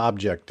 It's not an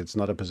object. It's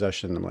not a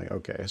possession. I'm like,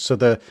 okay.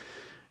 So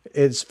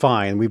it's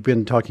fine. We've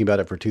been talking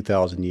about it for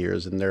 2,000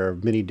 years, and there are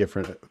many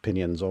different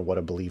opinions on what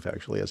a belief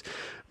actually is.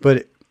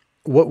 But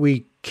what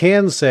we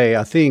can say,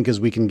 I think, is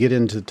we can get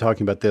into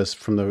talking about this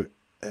from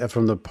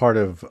the part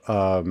of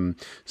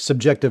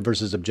subjective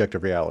versus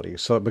objective reality.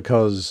 So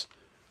because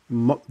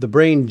the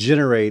brain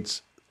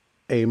generates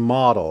a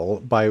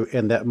model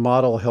and that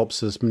model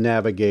helps us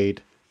navigate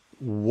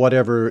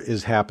whatever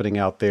is happening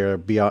out there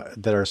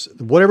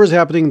whatever's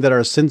happening that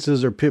our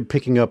senses are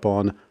picking up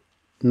on.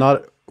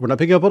 We're not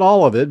picking up on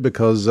all of it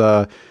because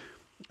a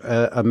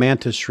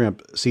mantis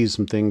shrimp sees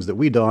some things that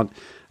we don't.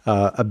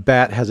 A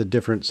bat has a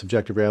different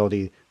subjective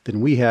reality than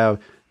we have,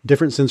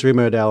 different sensory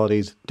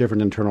modalities,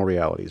 different internal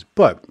realities.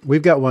 But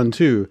we've got one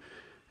too.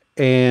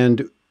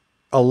 And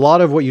a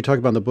lot of what you talk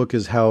about in the book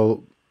is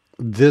how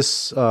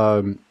this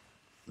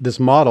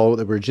model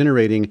that we're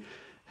generating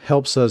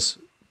helps us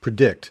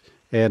predict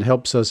and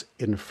helps us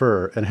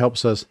infer and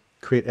helps us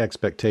create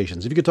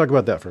expectations. If you could talk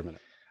about that for a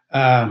minute.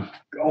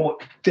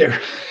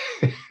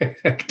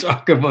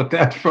 Talk about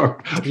that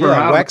for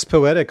wax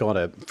poetic on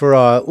it.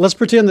 Let's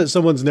pretend that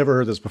someone's never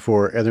heard this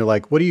before and they're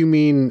like, what do you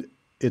mean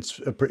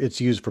it's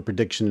used for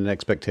prediction and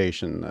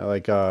expectation?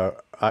 Like,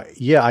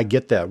 I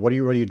get that. What are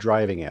you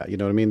driving at? You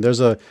know what I mean?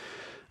 There's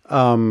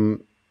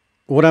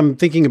what I'm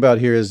thinking about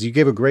here is you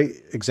gave a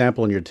great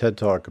example in your TED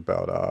Talk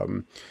about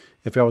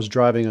if I was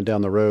driving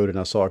down the road and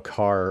I saw a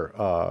car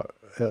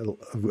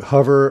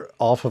hover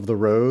off of the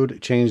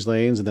road, change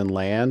lanes, and then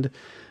land.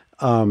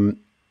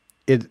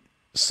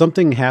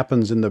 Something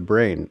happens in the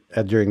brain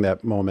during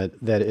that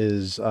moment that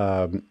is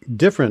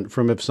different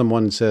from if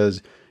someone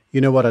says,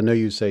 you know what, I know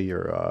you say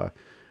you're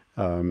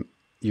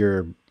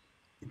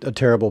a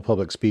terrible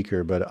public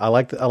speaker, but I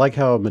like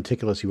how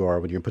meticulous you are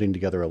when you're putting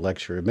together a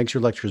lecture. It makes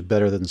your lectures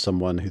better than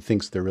someone who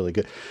thinks they're really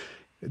good.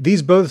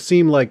 These both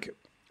seem like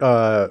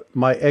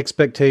my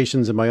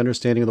expectations and my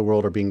understanding of the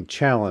world are being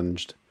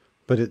challenged,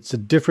 but it's a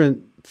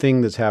different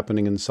thing that's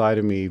happening inside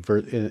of me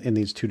in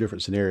these two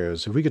different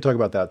scenarios. If we could talk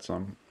about that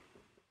some.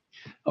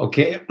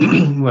 Okay,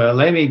 well,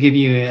 let me give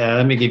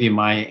you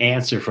my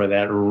answer for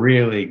that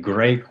really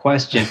great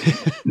question.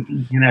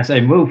 And as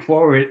I move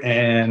forward,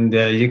 and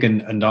you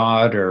can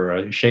nod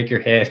or shake your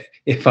head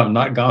if I'm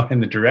not going in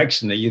the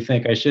direction that you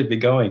think I should be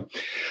going.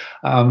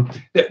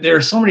 There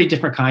are so many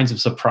different kinds of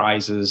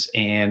surprises,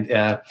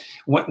 and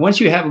once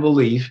you have a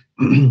belief,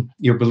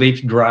 your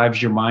belief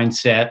drives your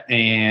mindset,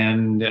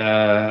 and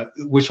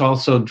which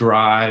also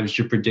drives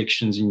your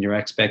predictions and your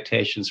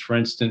expectations. For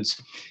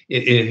instance,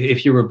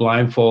 if you were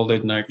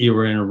blindfolded and you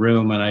were in a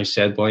room, and I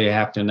said, "Well, you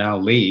have to now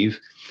leave,"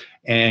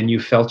 and you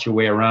felt your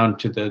way around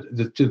to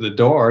the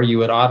door, you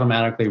would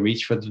automatically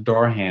reach for the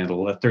door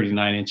handle at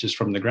 39 inches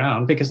from the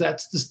ground, because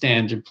that's the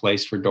standard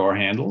place for door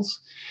handles.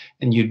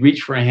 And you'd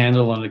reach for a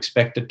handle and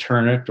expect to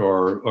turn it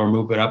or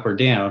move it up or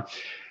down.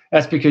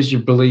 That's because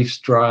your beliefs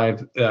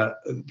drive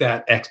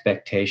that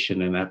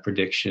expectation and that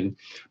prediction.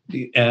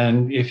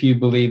 And if you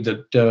believe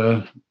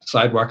that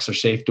sidewalks are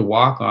safe to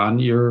walk on,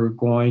 you're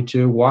going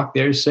to walk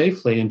there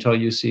safely until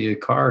you see a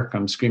car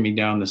come screaming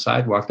down the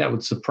sidewalk. That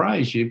would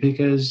surprise you,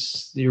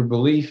 because your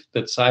belief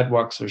that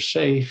sidewalks are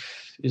safe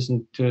needs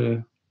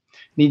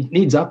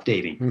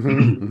updating. Mm-hmm,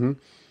 mm-hmm.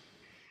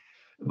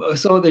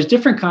 So there's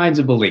different kinds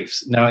of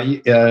beliefs. Now,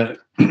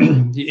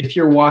 if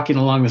you're walking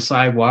along the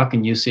sidewalk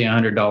and you see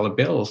 $100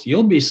 bills,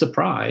 you'll be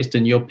surprised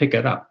and you'll pick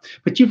it up.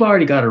 But you've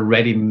already got a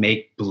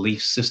ready-made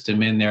belief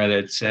system in there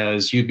that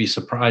says you'd be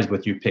surprised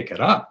when you pick it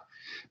up.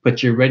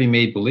 But your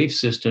ready-made belief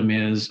system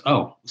is,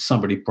 oh,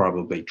 somebody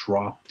probably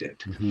dropped it.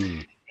 Mm-hmm.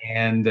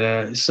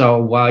 And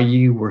so while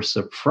you were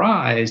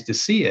surprised to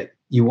see it,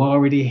 you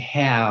already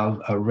have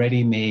a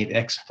ready-made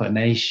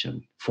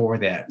explanation for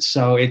that.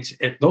 So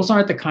those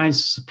aren't the kinds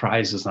of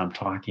surprises I'm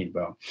talking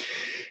about.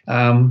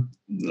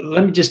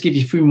 Let me just give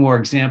you a few more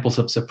examples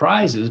of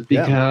surprises,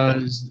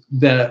 because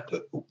the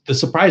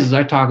surprises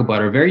I talk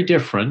about are very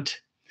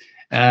different,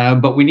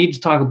 but we need to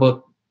talk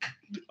about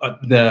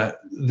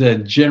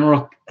the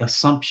general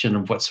assumption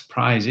of what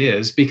surprise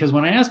is, because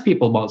when I ask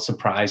people about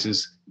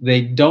surprises,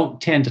 they don't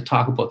tend to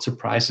talk about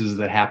surprises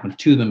that happen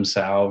to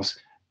themselves.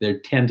 They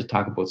tend to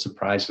talk about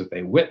surprises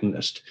they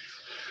witnessed.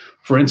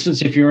 For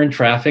instance, if you're in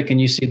traffic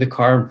and you see the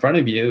car in front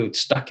of you, it's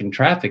stuck in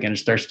traffic and it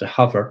starts to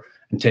hover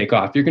and take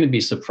off, you're going to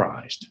be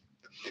surprised.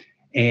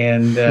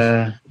 And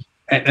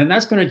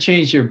that's going to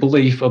change your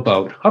belief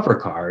about hover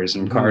cars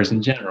and cars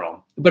in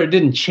general. But it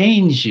didn't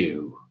change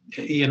you.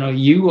 You know,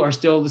 you are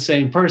still the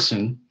same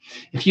person.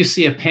 If you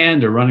see a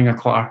panda running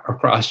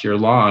across your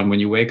lawn when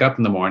you wake up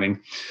in the morning,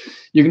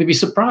 you're going to be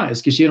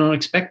surprised because you don't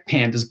expect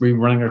pandas to be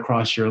running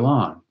across your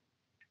lawn.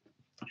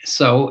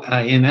 So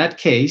in that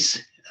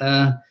case,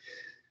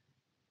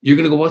 you're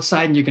going to go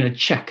outside and you're going to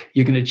check.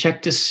 You're going to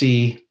check to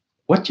see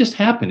what just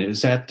happened.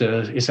 Is that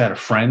a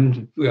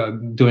friend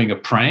doing a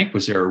prank?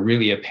 Was there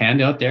really a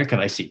panda out there? Can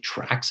I see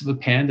tracks of a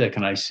panda?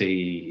 Can I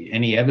see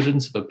any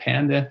evidence of a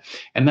panda?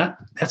 And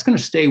that's going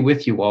to stay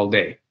with you all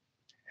day.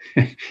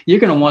 You're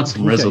going to want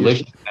some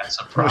resolution to that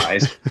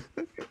surprise.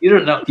 You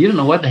don't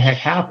know what the heck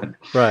happened.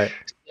 Right.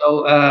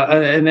 So,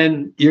 and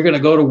then you're going to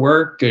go to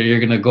work, or you're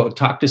going to go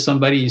talk to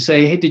somebody. You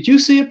say, "Hey, did you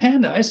see a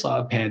panda? I saw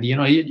a panda." You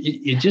know,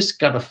 you just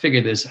got to figure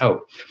this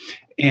out.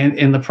 And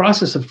in the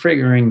process of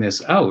figuring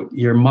this out,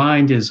 your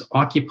mind is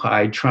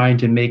occupied trying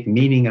to make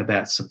meaning of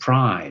that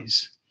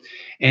surprise.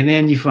 And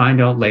then you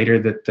find out later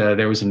that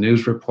there was a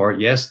news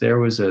report. Yes, there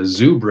was a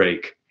zoo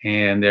break,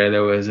 and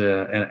there was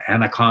an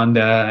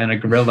anaconda and a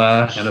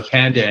gorilla and a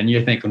panda. And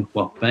you're thinking,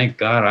 well, thank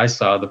God I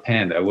saw the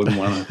panda. I wouldn't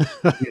want to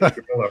see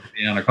the gorilla or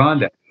the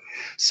anaconda.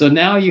 So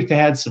now you've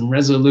had some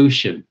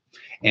resolution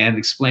and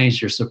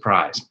explains your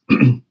surprise.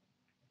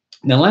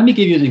 Now, let me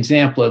give you an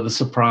example of the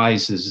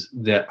surprises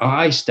that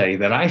I study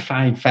that I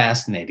find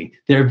fascinating.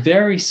 They're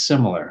very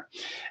similar.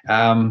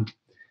 Now,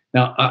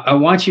 I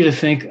want you to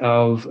think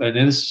of,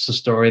 and this is a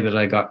story that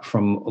I got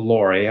from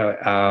Lori.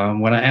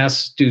 When I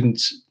asked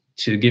students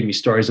to give me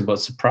stories about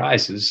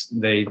surprises,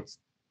 they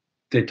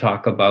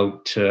talk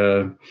about,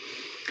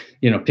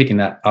 picking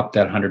up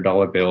that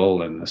 $100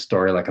 bill and a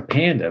story like a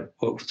panda.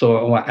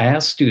 So I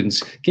asked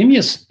students, give me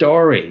a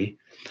story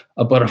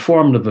about a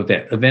formative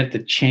event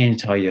that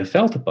changed how you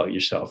felt about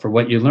yourself or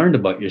what you learned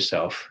about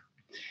yourself.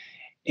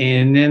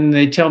 And then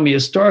they tell me a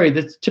story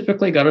that's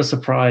typically got a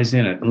surprise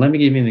in it. And let me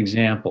give you an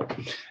example.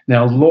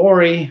 Now,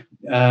 Lori,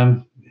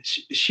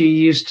 she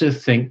used to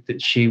think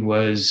that she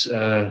was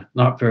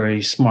not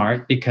very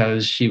smart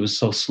because she was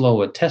so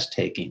slow at test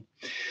taking.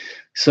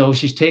 So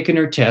she's taken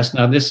her test.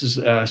 Now, this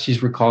is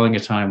she's recalling a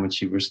time when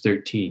she was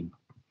 13.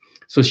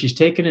 So she's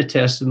taken a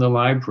test in the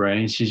library,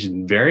 and she's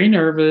very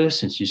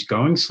nervous, and she's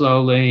going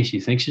slowly. She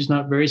thinks she's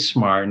not very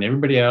smart, and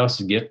everybody else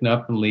is getting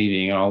up and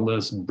leaving, all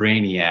those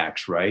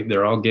brainiacs, right?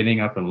 They're all getting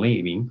up and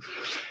leaving,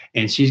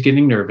 and she's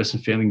getting nervous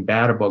and feeling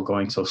bad about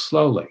going so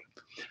slowly.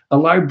 A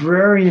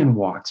librarian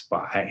walks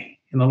by,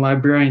 and the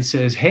librarian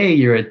says, "Hey,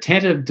 your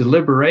attentive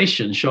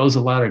deliberation shows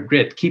a lot of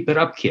grit. Keep it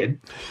up, kid."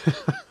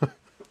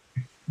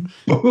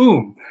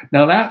 Boom.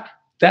 Now that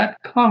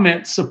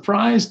comment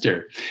surprised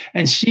her.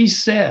 And she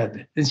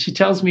said, and she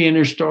tells me in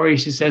her story,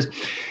 she says,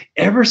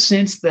 ever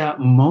since that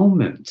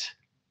moment,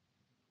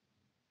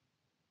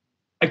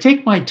 I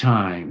take my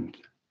time.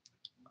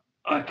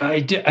 I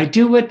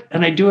do it,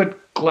 and I do it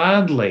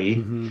gladly.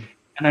 Mm-hmm.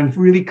 And I'm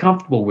really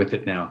comfortable with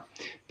it now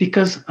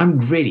because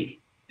I'm gritty.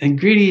 And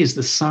gritty is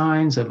the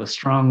signs of a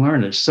strong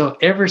learner. So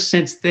ever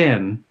since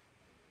then,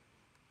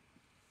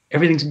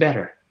 everything's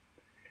better.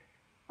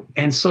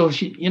 And so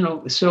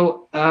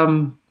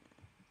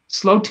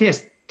slow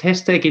test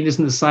taking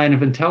isn't a sign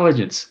of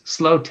intelligence.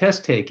 Slow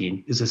test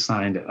taking is a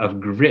sign of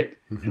grit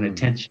and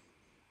attention.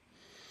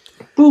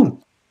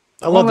 Boom!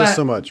 I love this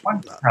so much.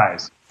 One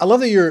surprise. I love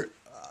that you're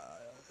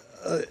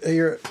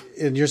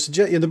in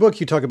the book.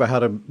 You talk about how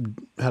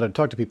to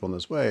talk to people in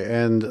this way,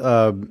 and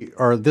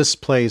or this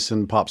place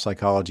in pop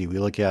psychology we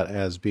look at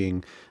as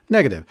being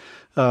negative.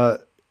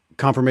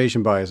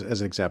 Confirmation bias,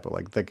 as an example,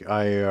 like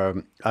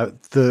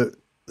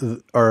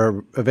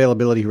our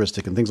availability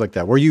heuristic and things like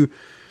that, where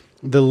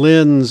the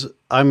lens,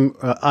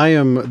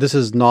 this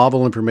is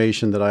novel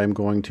information that I'm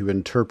going to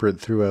interpret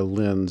through a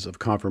lens of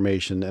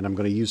confirmation, and I'm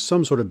going to use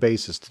some sort of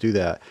basis to do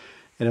that.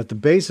 And if the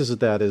basis of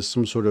that is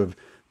some sort of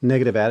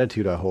negative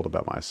attitude I hold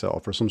about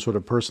myself or some sort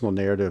of personal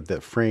narrative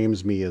that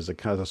frames me as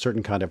a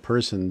certain kind of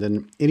person,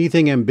 then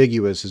anything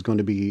ambiguous is going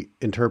to be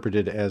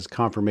interpreted as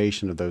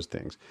confirmation of those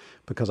things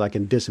because I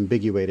can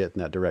disambiguate it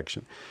in that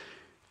direction.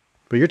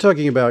 But you're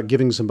talking about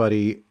giving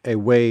somebody a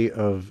way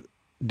of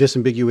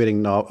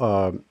disambiguating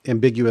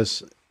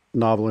ambiguous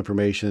novel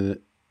information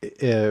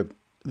in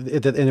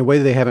a way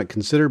that they haven't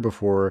considered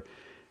before.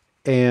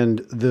 And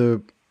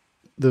the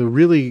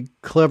really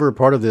clever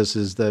part of this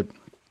is that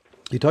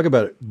you talk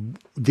about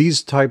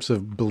these types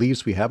of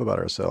beliefs we have about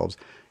ourselves.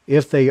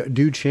 If they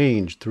do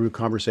change through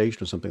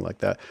conversation or something like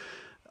that,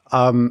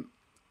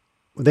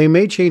 they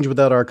may change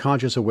without our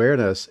conscious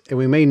awareness, and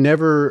we may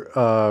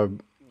never...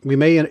 we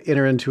may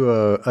enter into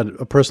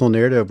a personal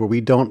narrative where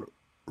we don't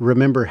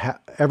remember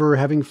ever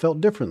having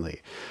felt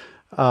differently.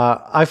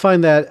 I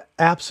find that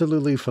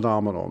absolutely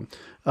phenomenal.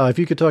 If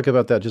you could talk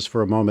about that just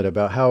for a moment,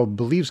 about how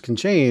beliefs can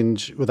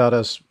change without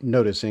us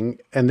noticing,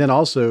 and then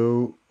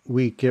also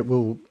we'll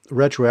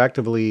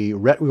retroactively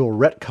we will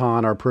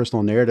retcon our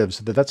personal narratives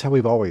so that that's how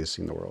we've always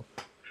seen the world.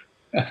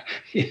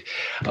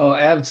 Oh,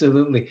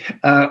 absolutely.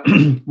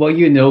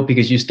 Well,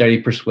 because you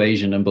study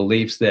persuasion and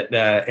beliefs that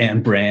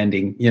and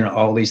branding,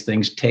 all these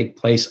things take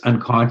place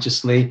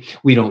unconsciously.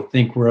 We don't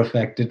think we're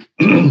affected.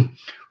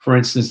 For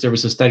instance, there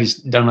was a study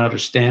done out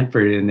of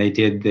Stanford, and they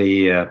did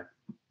they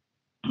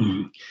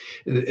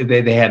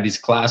had these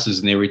classes,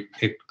 and they were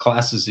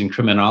classes in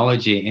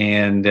criminology,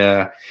 and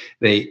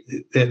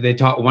they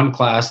taught one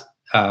class,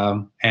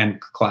 and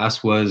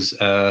class was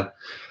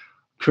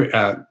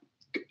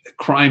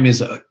crime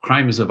is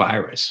a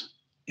virus,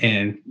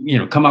 and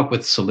come up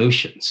with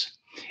solutions.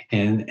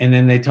 And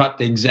then they taught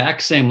the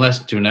exact same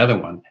lesson to another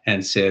one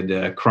and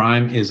said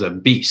crime is a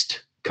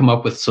beast, come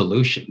up with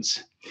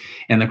solutions.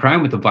 And the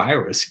crime with the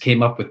virus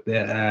came up with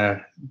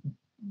the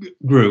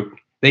group.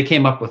 They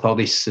came up with all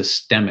these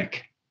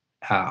systemic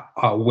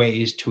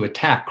ways to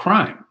attack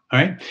crime. All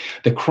right,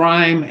 the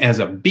crime as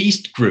a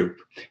beast group,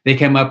 they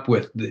came up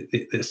with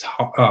this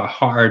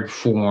hard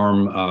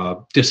form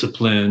of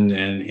discipline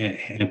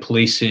and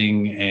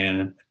policing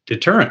and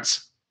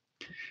deterrence.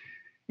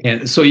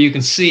 And so you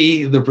can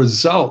see the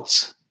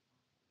results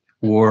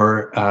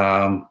were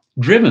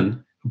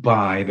driven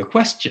by the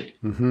question.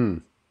 Mm-hmm.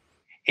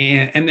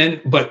 And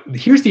then, but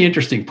here's the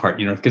interesting part,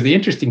 because the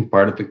interesting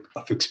part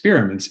of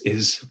experiments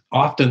is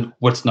often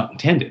what's not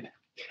intended.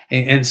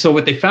 And so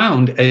what they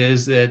found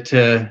is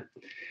that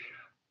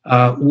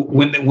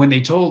when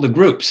they told the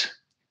groups,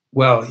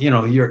 well,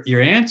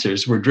 your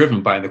answers were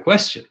driven by the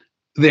question,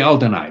 they all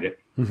denied it.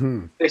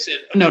 Mm-hmm. They said,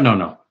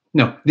 no,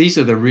 these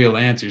are the real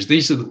answers.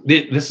 This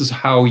is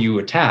how you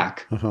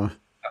attack a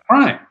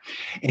crime.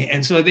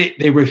 And so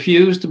they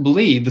refused to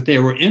believe that they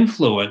were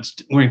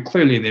influenced when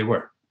clearly they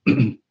were.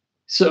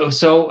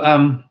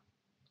 So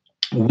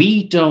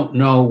we don't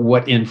know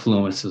what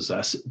influences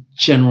us,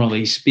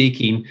 generally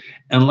speaking,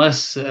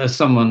 unless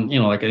someone,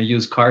 like a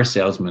used car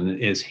salesman,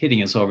 is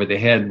hitting us over the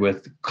head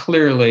with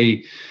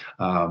clearly,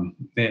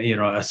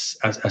 a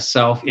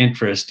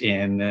self-interest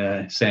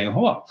in saying,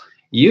 "Oh,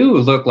 you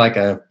look like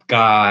a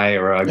guy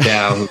or a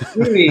gal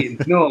who really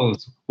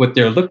knows what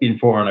they're looking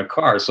for in a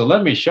car. So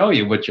let me show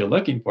you what you're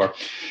looking for."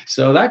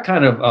 So that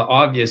kind of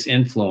obvious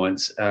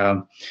influence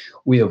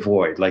we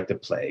avoid like the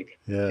plague.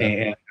 Yeah.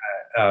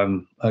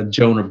 And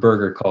Jonah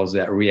Berger calls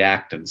that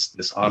reactance,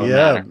 this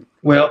automatic. Yeah.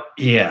 Well,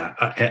 yeah,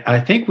 I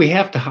think we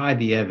have to hide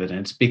the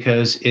evidence,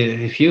 because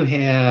if you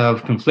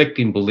have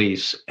conflicting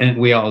beliefs, and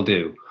we all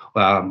do,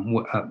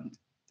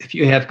 if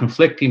you have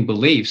conflicting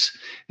beliefs,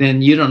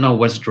 then you don't know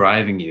what's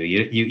driving you.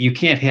 You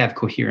can't have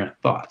coherent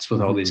thoughts with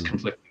all these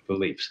conflicting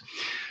beliefs.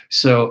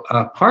 So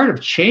part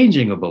of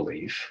changing a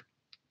belief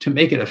to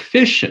make it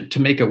efficient, to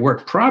make it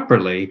work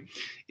properly,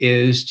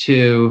 is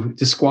to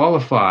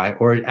disqualify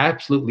or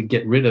absolutely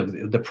get rid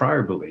of the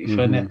prior belief.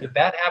 Mm-hmm. And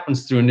that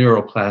happens through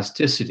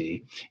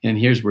neuroplasticity. And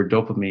here's where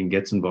dopamine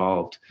gets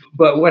involved.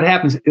 But what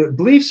happens,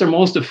 beliefs are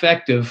most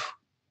effective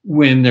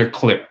when they're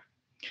clear.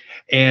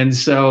 And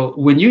so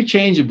when you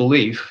change a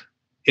belief,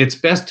 it's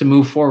best to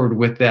move forward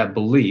with that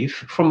belief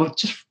from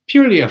just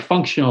purely a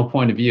functional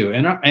point of view.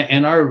 And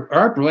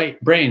our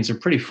brains are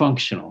pretty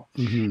functional.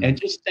 Mm-hmm.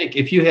 And just think,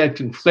 if you had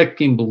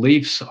conflicting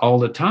beliefs all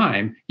the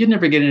time, you'd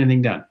never get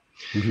anything done.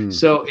 Mm-hmm.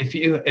 So if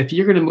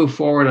you're going to move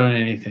forward on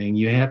anything,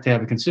 you have to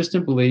have a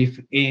consistent belief.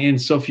 And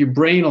so if your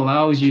brain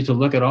allows you to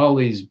look at all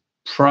these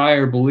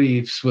prior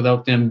beliefs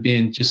without them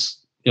being just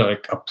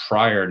like a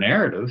prior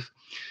narrative,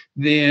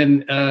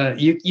 then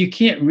you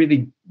can't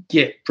really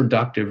get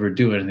productive or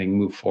do anything,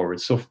 move forward.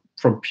 So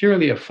from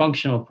purely a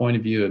functional point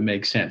of view, it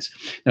makes sense.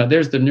 Now,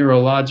 there's the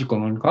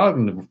neurological and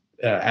cognitive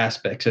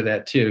aspects of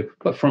that too.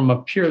 But from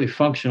a purely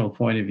functional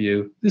point of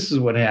view, this is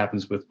what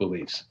happens with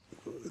beliefs.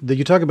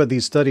 You talk about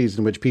these studies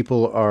in which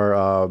people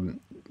are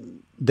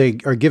they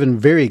are given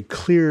very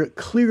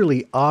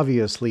clearly,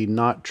 obviously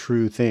not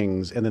true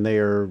things, and then they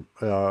are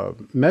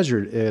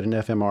measured at an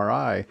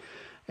fMRI,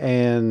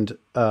 and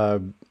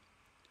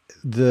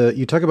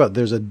you talk about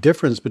there's a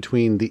difference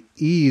between the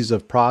ease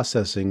of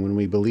processing when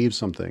we believe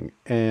something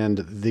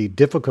and the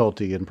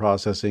difficulty in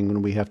processing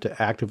when we have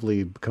to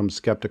actively become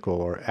skeptical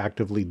or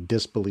actively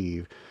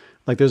disbelieve.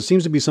 Like there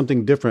seems to be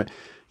something different.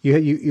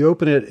 You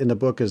open it in the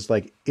book as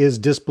like, is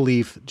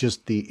disbelief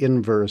just the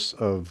inverse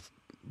of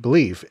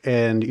belief?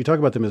 And you talk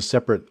about them as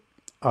separate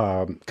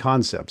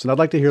concepts. And I'd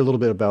like to hear a little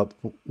bit about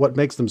what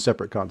makes them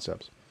separate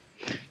concepts.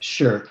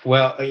 Sure.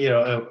 Well,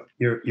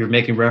 you're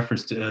making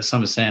reference to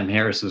some of Sam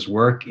Harris's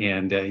work,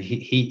 and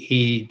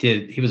he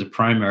was a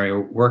primary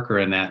worker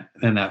in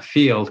that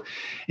field,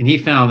 and he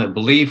found that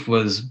belief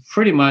was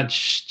pretty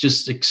much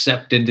just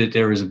accepted, that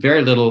there was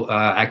very little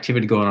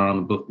activity going on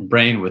in the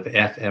brain with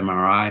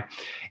fMRI.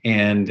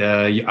 And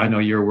I know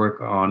your work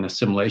on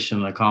assimilation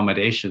and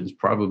accommodations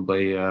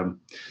probably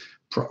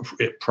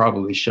it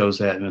probably shows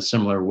that in a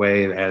similar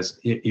way as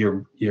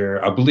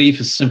a belief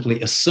is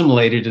simply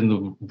assimilated in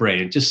the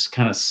brain. It just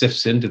kind of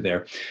sifts into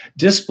there.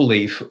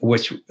 Disbelief,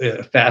 which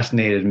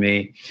fascinated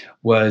me,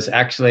 was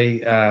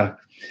actually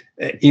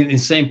in the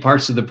same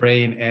parts of the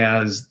brain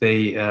as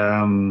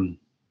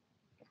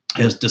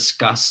as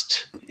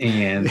disgust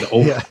and the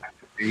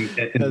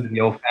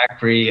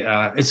olfactory.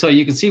 And so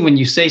you can see when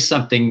you say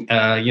something,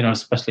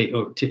 especially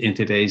in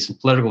today's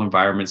political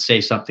environment,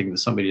 say something that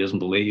somebody doesn't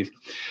believe,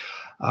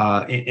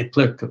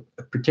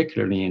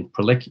 particularly in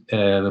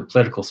the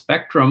political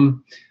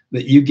spectrum,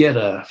 that you get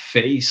a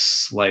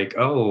face like,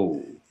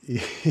 oh.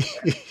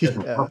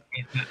 Yeah.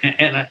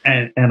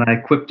 And I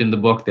quipped in the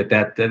book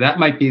that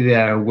might be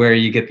where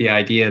you get the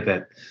idea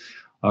that,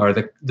 or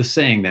the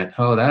saying that,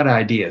 oh, that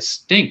idea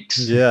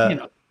stinks.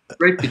 Yeah.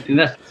 Right in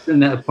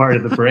that part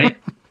of the brain.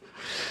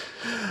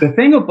 The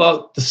thing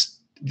about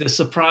the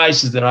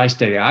surprises that I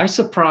study, I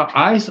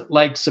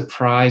like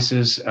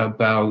surprises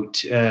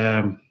about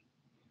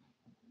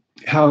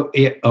how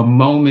a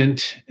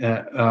moment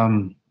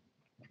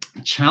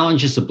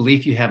challenges a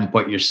belief you have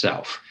about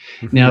yourself.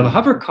 Mm-hmm. Now, the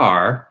hover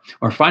car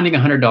or finding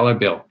 $100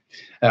 bill,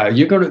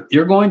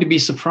 you're going to be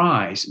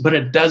surprised, but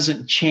it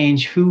doesn't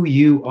change who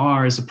you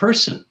are as a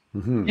person.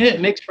 Mm-hmm.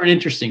 It makes for an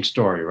interesting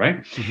story,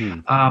 right?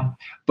 Mm-hmm.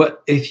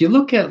 But if you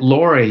look at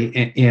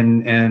Lori,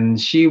 and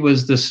she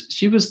was the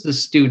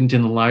student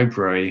in the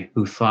library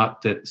who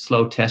thought that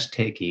slow test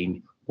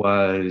taking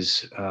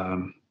was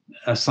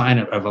a sign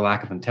of a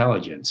lack of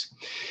intelligence.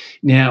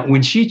 Now,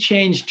 when she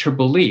changed her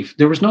belief,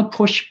 there was no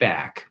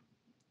pushback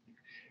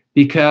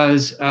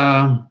because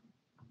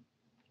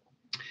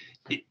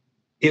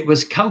it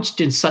was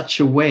couched in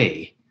such a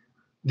way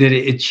that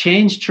it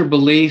changed her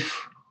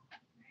belief.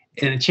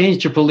 And it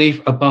changed her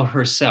belief about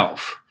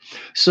herself.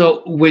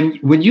 So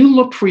when you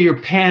looked for your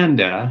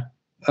panda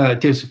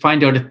to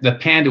find out if the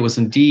panda was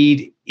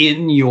indeed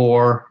in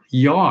your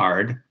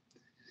yard,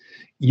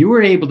 you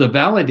were able to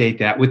validate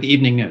that with the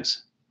evening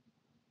news.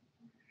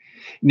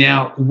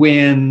 Now,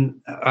 when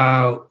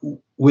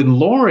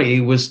Lori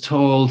was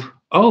told,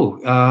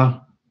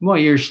 well,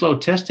 your slow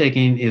test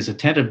taking is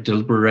attentive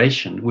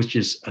deliberation, which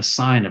is a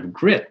sign of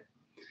grit.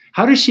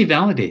 How does she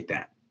validate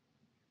that?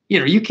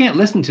 You can't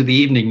listen to the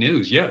evening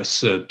news. Yes,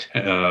 slow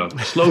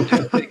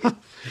testing.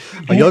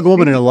 A young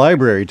woman in a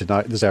library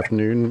this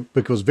afternoon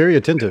was very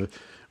attentive.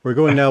 We're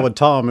going now with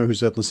Tom,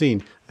 who's at the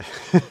scene.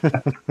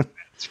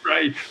 That's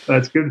right.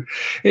 That's good.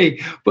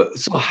 Hey, but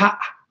so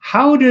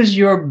how does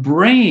your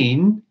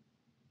brain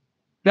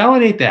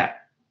validate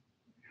that?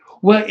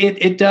 Well,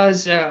 it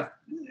does.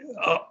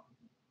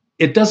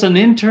 It does an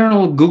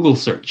internal Google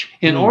search.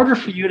 In order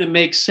for you to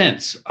make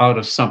sense out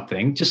of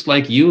something, just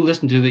like you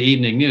listen to the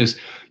evening news,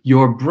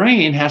 your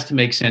brain has to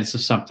make sense of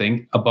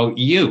something about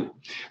you.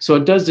 So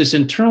it does this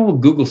internal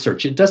Google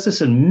search. It does this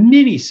in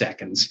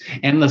milliseconds.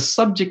 And the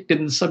subject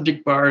in the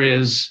subject bar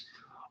is,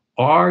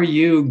 are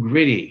you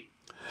gritty?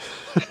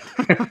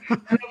 Of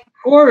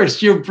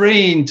course, your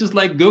brain, just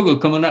like Google,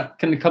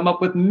 can come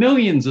up with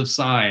millions of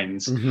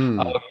signs. Mm-hmm.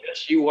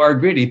 Yes, you are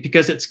gritty,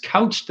 because it's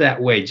couched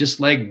that way, just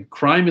like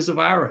crime is a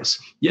virus.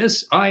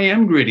 Yes, I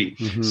am gritty.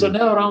 Mm-hmm. So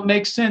now it all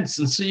makes sense.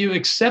 And so you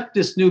accept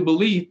this new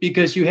belief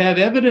because you have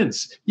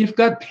evidence. You've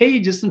got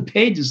pages and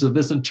pages of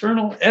this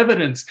internal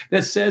evidence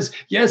that says,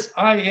 yes,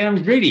 I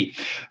am gritty.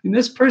 And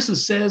this person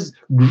says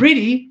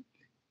gritty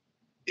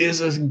is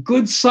a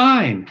good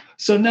sign.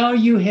 So now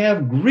you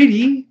have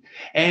gritty,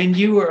 and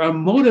you are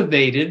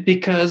motivated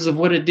because of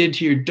what it did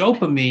to your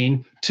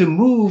dopamine to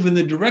move in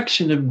the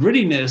direction of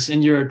grittiness,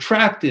 and you're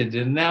attracted,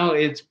 and now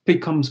it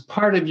becomes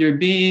part of your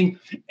being,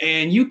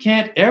 and you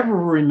can't ever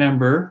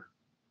remember.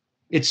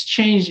 It's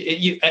changed.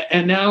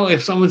 And now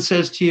if someone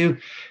says to you,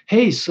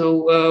 hey,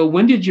 so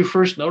when did you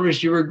first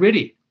notice you were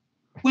gritty?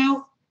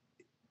 Well,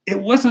 it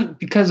wasn't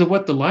because of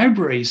what the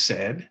librarian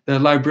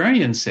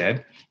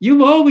said.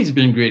 You've always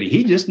been gritty.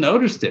 He just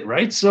noticed it,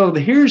 right? So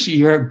here's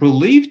your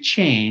belief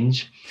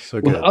change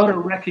without a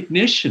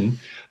recognition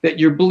that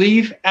your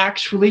belief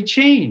actually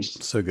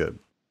changed. So good.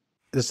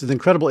 This is an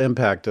incredible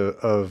impact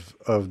of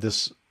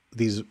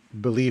these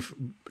belief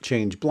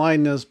change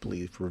blindness,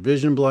 belief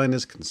revision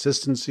blindness,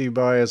 consistency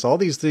bias, all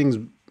these things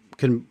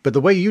but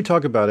the way you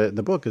talk about it in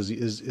the book is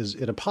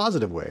in a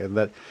positive way. And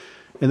that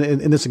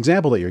in this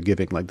example that you're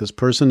giving, like this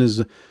person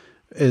is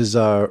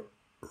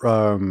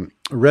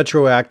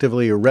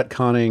retroactively or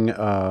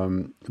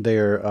retconning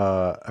their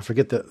I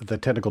forget the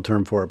technical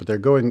term for it, but they're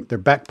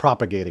back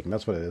propagating.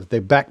 That's what it is. They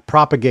back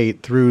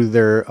propagate through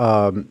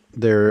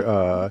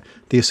the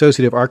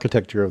associative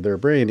architecture of their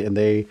brain, and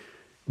they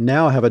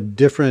now have a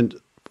different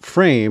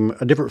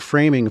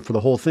framing for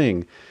the whole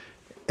thing.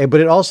 But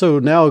it also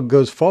now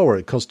goes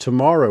forward, because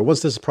tomorrow,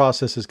 once this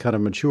process is kind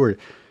of matured,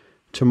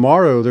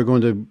 tomorrow they're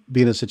going to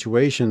be in a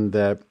situation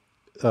that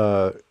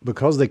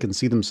because they can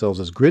see themselves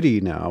as gritty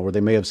now, or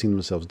they may have seen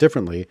themselves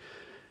differently,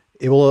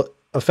 it will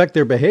affect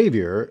their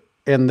behavior,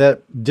 and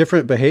that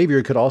different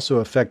behavior could also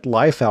affect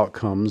life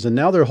outcomes. And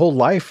now their whole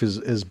life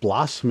is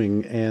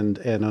blossoming and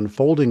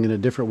unfolding in a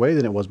different way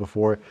than it was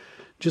before,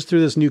 just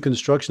through this new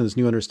construction, this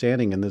new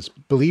understanding, and this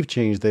belief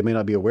change they may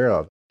not be aware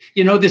of.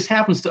 This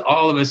happens to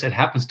all of us. It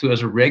happens to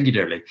us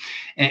regularly.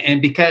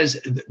 And because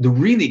the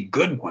really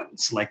good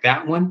ones, like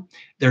that one,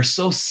 they're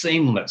so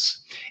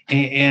seamless.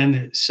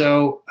 And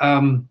so,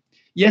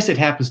 yes, it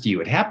happens to you.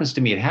 It happens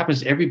to me. It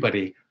happens to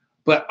everybody.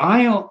 But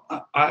I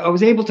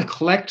was able to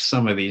collect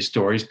some of these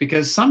stories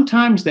because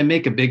sometimes they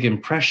make a big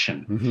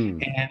impression.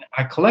 And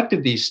I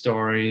collected these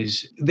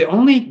stories. They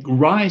only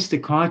rise to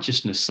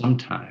consciousness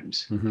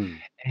sometimes. And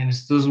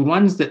it's those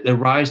ones that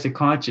rise to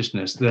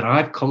consciousness that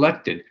I've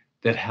collected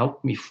that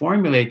helped me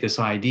formulate this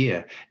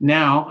idea.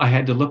 Now I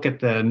had to look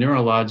at the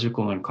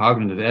neurological and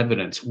cognitive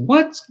evidence.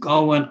 What's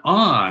going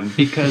on?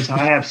 Because I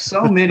have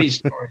so many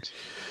stories.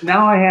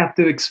 Now I have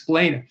to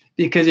explain it.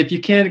 Because if you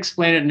can't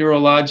explain it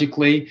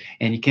neurologically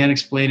and you can't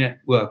explain it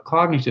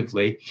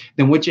cognitively,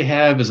 then what you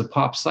have is a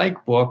pop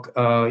psych book,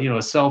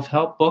 a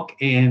self-help book,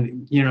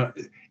 and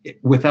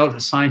without a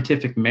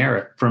scientific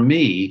merit. For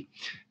me,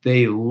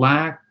 they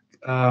lack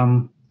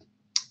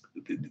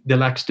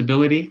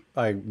stability.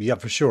 Yeah,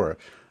 for sure.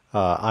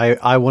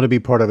 I want to be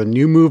part of a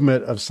new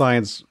movement of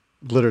science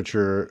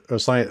literature,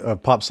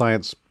 of pop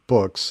science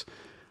books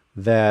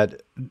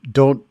that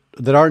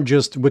aren't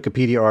just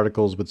Wikipedia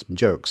articles with some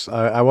jokes.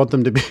 I want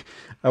them to be,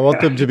 I want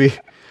them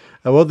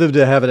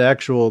to have an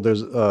actual.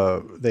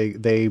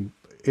 They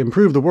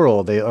improve the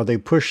world. They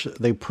push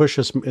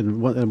us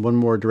in one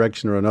more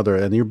direction or another.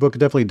 And your book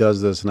definitely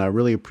does this, and I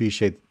really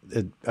appreciate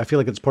it. I feel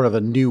like it's part of a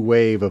new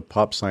wave of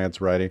pop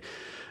science writing.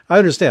 I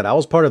understand. I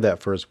was part of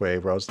that first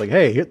wave where I was like,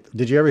 hey,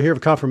 did you ever hear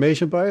of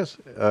confirmation bias?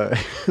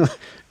 This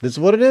is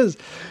what it is.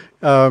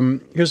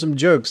 Here's some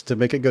jokes to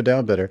make it go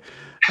down better.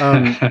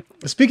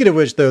 Speaking of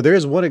which, though, there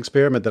is one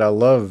experiment that I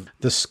love,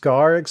 the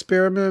SCAR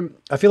experiment.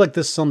 I feel like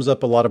this sums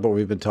up a lot of what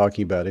we've been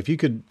talking about. If you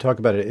could talk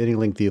about it at any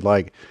length you'd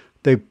like.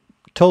 They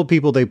told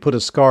people they put a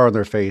scar on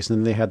their face and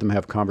then they had them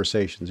have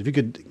conversations. If you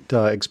could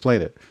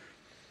explain it.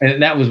 And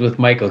that was with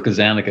Michael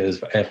Kazanica,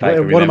 if I can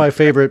remember. One of my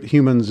favorite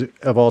humans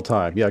of all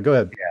time. Yeah, go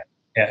ahead.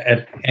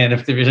 Yeah, and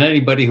if there's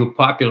anybody who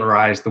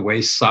popularized the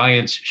way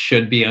science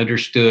should be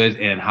understood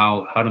and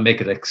how to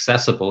make it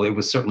accessible, it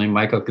was certainly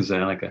Michael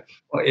Kazanica.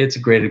 Well, it's a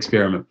great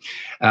experiment.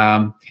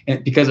 And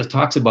because it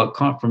talks about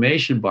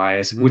confirmation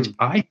bias, which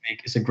I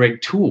think is a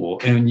great tool,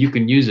 and you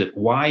can use it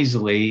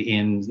wisely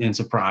in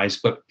surprise.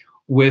 But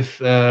with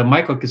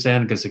Michael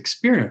Kazanica's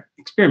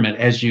experiment,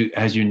 as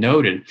you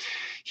noted,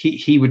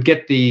 he would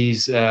get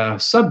these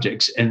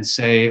subjects and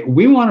say,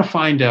 we want to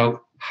find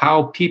out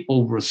how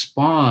people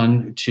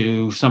respond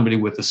to somebody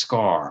with a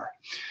scar.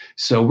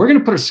 So we're going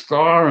to put a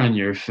scar on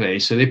your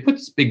face. So they put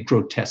this big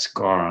grotesque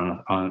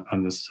scar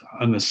on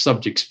the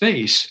subject's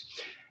face,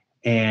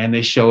 and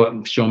they show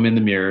them in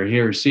the mirror.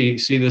 Here, see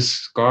the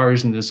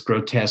scars and this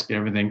grotesque and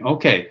everything.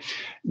 Okay,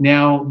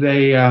 now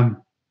they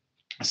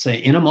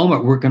say, in a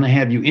moment we're going to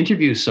have you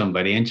interview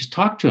somebody and just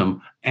talk to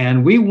them,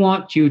 and we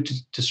want you to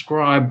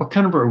describe what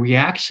kind of a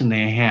reaction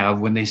they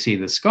have when they see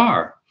the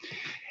scar.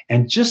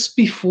 And just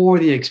before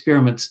the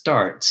experiment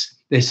starts,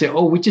 they say,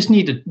 we just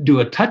need to do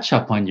a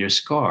touch-up on your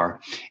scar.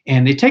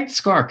 And they take the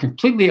scar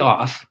completely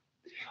off,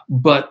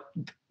 but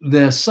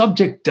the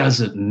subject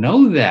doesn't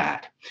know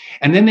that.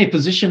 And then they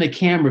position a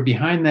camera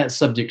behind that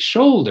subject's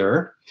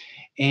shoulder,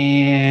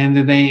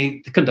 and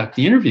they conduct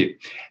the interview.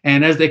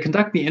 And as they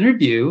conduct the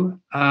interview,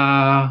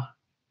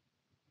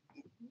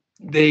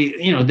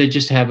 they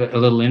just have a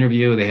little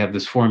interview. They have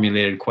this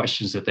formulated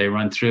questions that they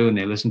run through, and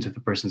they listen to the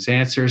person's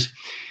answers.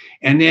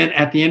 And then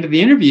at the end of the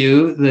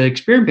interview, the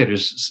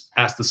experimenters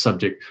asked the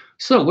subject,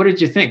 so what did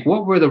you think?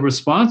 What were the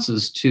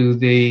responses to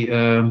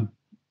the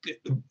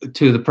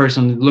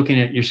person looking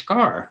at your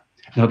scar?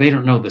 No, they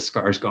don't know the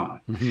scar's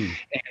gone. And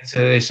so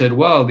they said,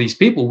 well, these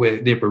people,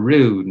 they were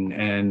rude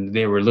and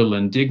they were a little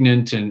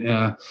indignant.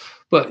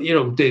 But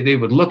they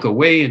would look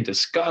away in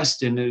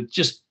disgust. And it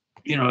just,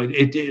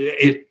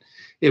 it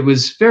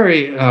was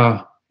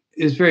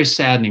very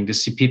saddening to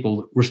see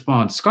people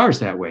respond to scars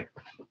that way.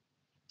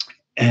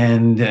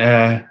 And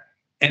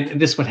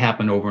this would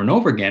happen over and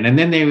over again. And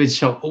then they would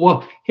show,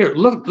 well, here,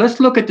 let's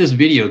look at this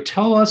video.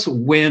 Tell us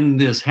when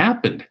this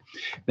happened.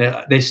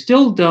 They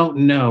still don't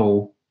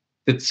know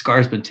that the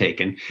scar's been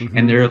taken.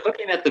 And they're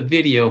looking at the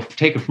video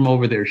taken from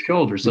over their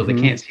shoulder, so they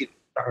can't see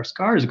our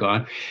scar's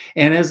gone.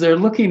 And as they're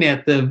looking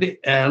at the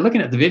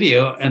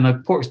video, and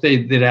of course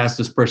they'd ask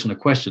this person a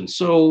question.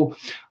 So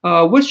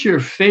what's your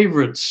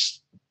favorite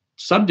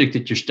subject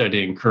that you're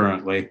studying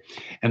currently?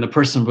 And the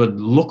person would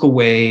look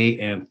away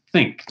and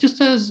think, just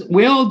as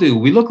we all do.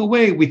 We look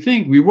away, we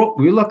think, we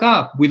look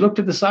up, we look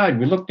to the side,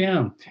 we look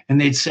down.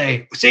 And they'd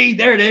say, see,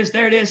 there it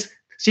is.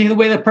 See the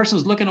way that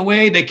person's looking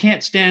away? They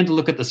can't stand to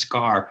look at the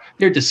scar.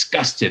 They're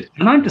disgusted.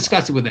 And I'm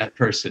disgusted with that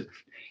person.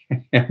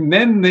 And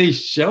then they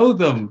show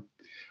them,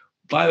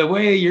 by the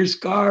way, your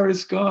scar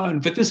is gone.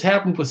 But this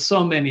happened with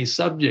so many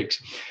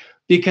subjects,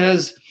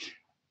 because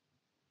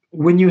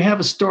when you have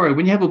a story,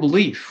 when you have a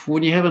belief,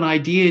 when you have an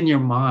idea in your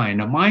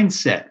mind, a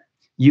mindset,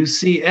 you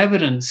see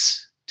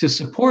evidence to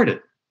support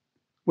it,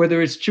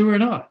 whether it's true or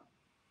not.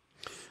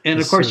 And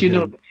of course,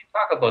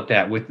 talk about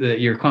that with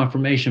your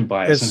confirmation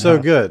bias. It's so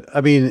good.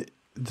 I mean,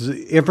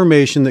 the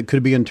information that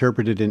could be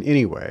interpreted in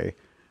any way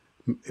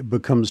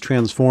becomes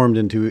transformed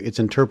into it's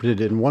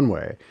interpreted in one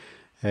way.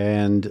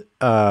 And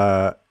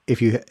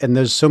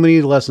there's so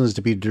many lessons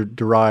to be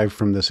derived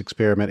from this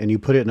experiment, and you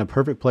put it in a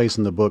perfect place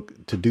in the book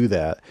to do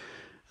that.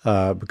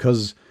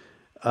 Because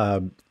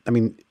I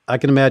mean, I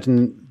can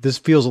imagine this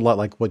feels a lot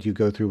like what you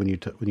go through when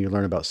you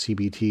learn about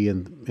CBT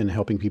and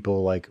helping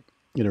people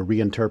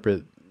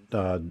reinterpret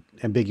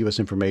ambiguous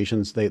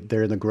informations.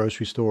 They're in the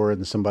grocery store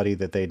and somebody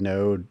that they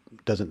know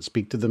doesn't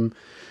speak to them,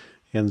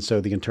 and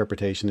so the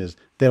interpretation is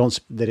they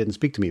didn't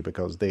speak to me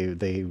because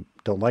they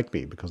don't like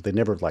me, because they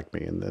never liked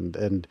me,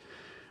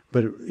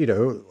 but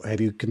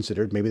have you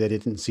considered maybe they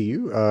didn't see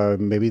you?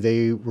 Maybe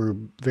they were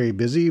very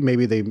busy.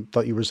 Maybe they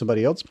thought you were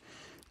somebody else.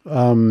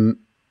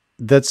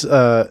 That's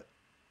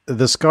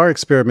the SCAR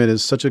experiment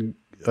is such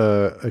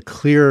a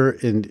clear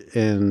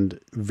and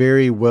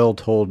very well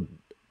told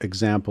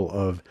example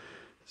of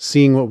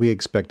seeing what we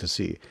expect to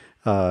see.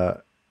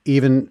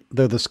 Even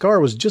though the scar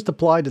was just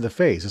applied to the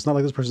face, it's not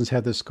like this person's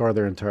had this scar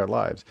their entire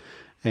lives.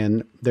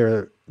 And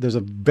there's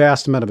a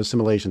vast amount of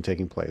assimilation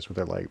taking place where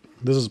they're like,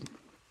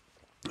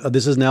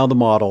 this is now the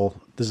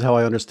model. This is how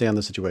I understand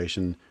the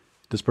situation.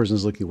 This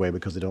person's looking away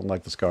because they don't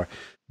like the scar.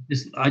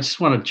 I just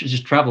want to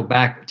just travel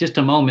back just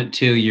a moment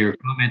to your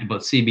comment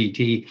about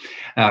CBT,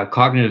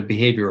 cognitive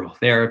behavioral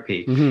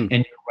therapy. Mm-hmm. And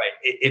you're right,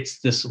 it's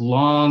this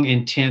long,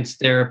 intense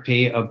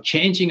therapy of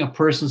changing a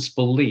person's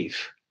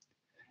belief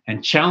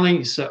and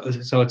challenge.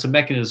 So it's a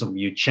mechanism.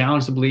 You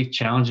challenge the belief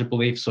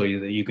so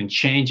you can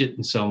change it.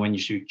 And so when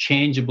you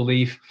change a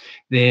belief,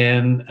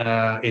 then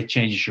it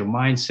changes your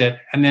mindset,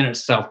 and then it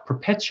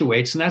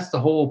self-perpetuates. And that's the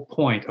whole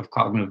point of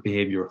cognitive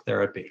behavioral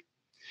therapy.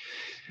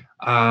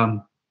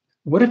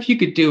 What if you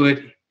could do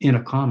it in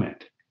a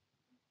comment?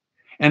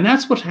 And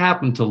that's what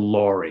happened to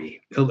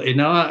Lori.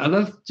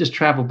 Let's just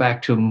travel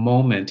back to a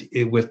moment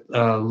with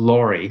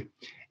Lori.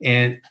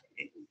 And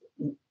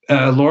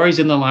Lori's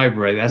in the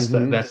library. That's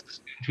mm-hmm. That's the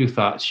student who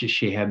thought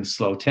she had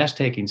slow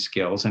test-taking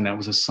skills, and that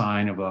was a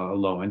sign of a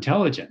low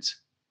intelligence.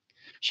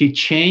 She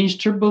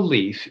changed her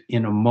belief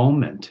in a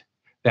moment.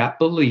 That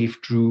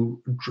belief drove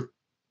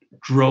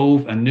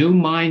a new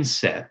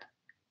mindset.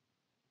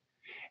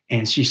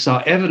 And she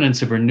saw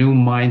evidence of her new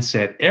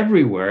mindset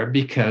everywhere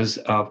because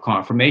of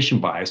confirmation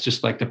bias,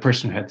 just like the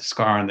person who had the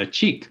scar on the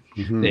cheek.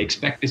 Mm-hmm. They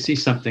expect to see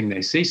something,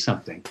 they see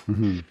something.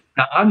 Mm-hmm.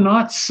 Now, I'm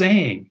not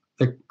saying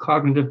that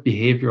cognitive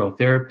behavioral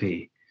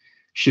therapy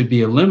should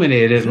be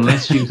eliminated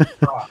unless you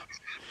stop.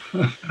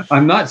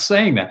 I'm not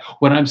saying that.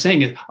 What I'm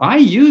saying is I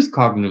use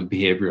cognitive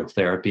behavioral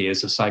therapy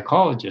as a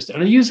psychologist,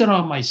 and I use it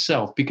on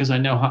myself because I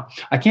know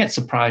I can't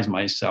surprise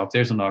myself.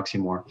 There's an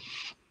oxymoron.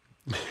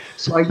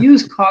 So I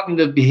use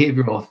cognitive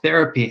behavioral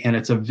therapy, and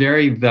it's a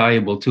very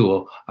valuable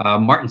tool.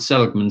 Martin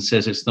Seligman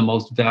says it's the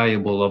most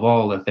valuable of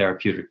all the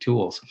therapeutic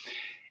tools.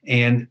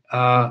 And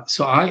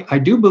so I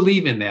do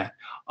believe in that.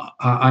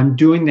 I'm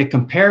doing the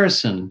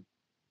comparison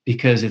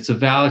because it's a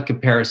valid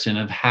comparison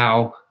of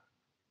how,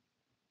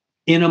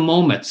 in a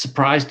moment,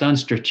 surprise done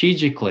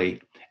strategically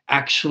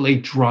actually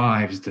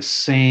drives the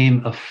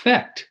same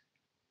effect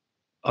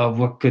of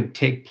what could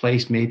take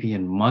place maybe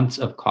in months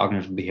of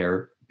cognitive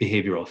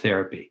behavioral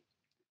therapy.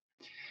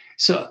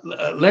 So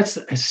let's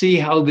see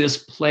how this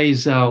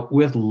plays out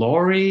with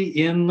Lori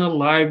in the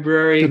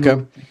library.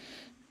 Okay,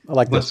 I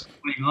like What's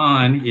going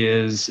on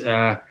is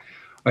I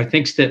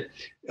think that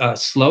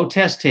slow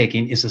test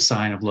taking is a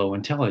sign of low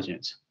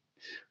intelligence.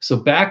 So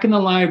back in the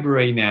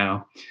library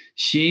now,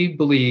 she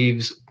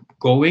believes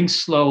going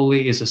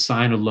slowly is a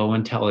sign of low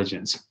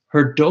intelligence.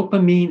 Her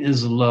dopamine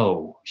is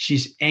low.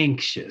 She's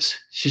anxious.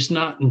 She's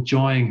not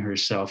enjoying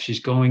herself.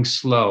 She's going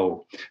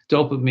slow.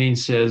 Dopamine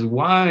says,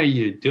 why are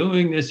you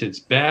doing this? It's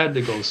bad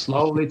to go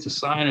slowly. It's a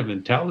sign of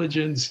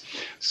intelligence.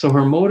 So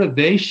her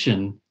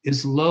motivation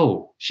is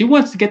low. She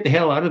wants to get the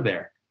hell out of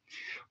there.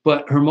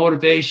 But her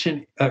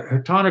motivation,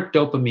 her tonic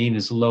dopamine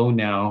is low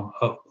now,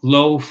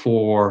 low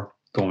for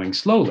going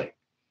slowly.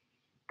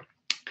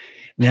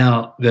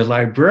 Now, the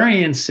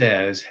librarian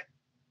says,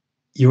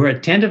 your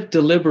attentive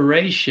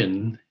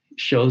deliberation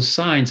shows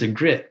signs of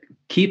grit.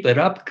 Keep it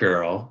up,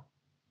 girl.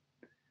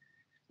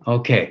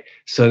 Okay,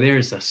 so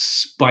there's a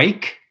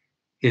spike.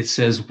 It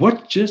says,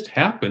 what just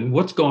happened?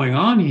 What's going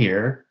on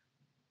here?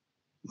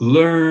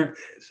 Learn.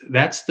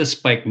 That's the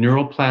spike,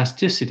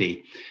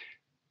 neuroplasticity.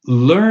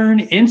 Learn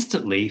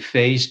instantly,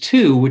 phase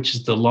 2, which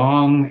is the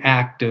long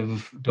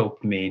active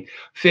dopamine.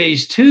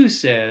 Phase 2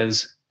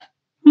 says,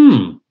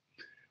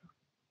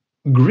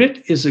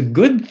 grit is a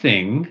good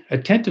thing.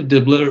 Attentive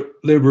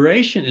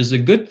deliberation is a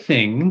good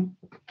thing.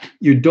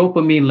 Your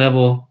dopamine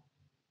level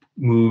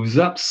moves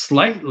up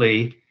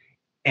slightly,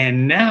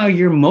 and now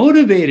you're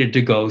motivated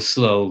to go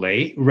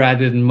slowly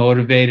rather than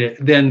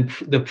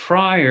the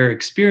prior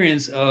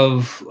experience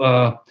of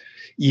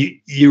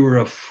you were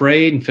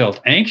afraid and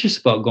felt anxious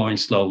about going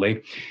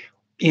slowly.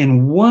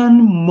 In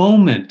one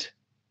moment,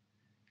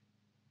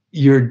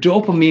 your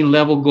dopamine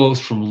level goes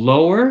from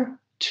lower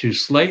to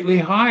slightly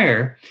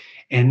higher.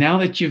 And now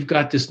that you've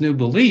got this new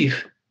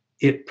belief,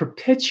 it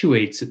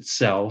perpetuates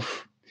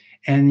itself.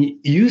 And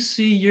you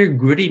see your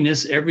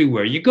grittiness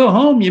everywhere. You go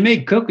home, you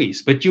make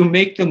cookies, but you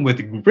make them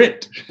with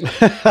grit.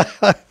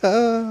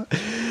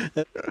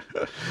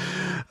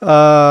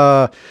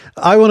 I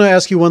want to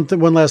ask you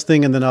one last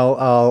thing, and then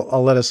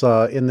I'll let us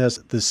in this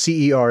the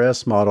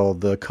CERS model,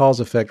 the cause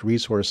effect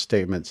resource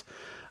statements.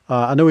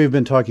 I know we've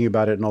been talking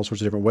about it in all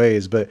sorts of different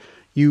ways, but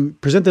you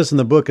present this in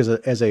the book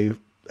as a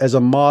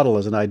model,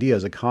 as an idea,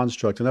 as a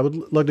construct, and I would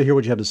love to hear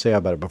what you have to say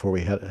about it before we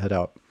head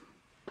out.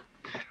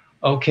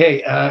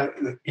 Okay,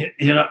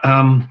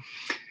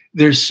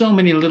 there's so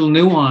many little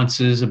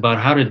nuances about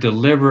how to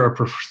deliver a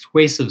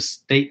persuasive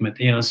statement.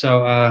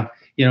 I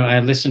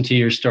listened to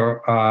your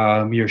show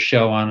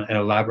on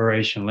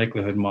elaboration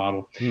likelihood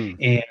model,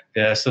 and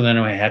so then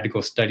I had to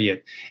go study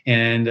it.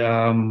 And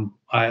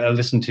I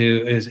listened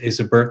to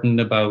Isa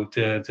Burton about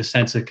the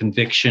sense of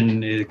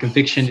conviction.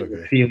 Conviction is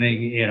a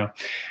feeling,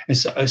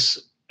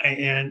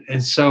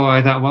 and so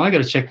I thought, well, I got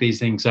to check these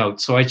things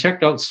out. So I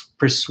checked out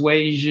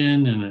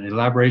persuasion and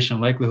elaboration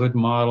likelihood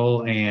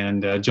model,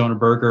 and Jonah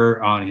Berger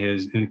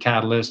in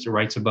Catalyst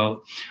writes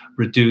about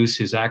reduce,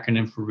 his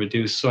acronym for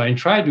reduce. So I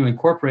tried to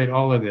incorporate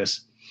all of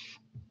this.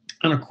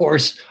 And of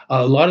course,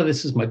 a lot of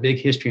this is my big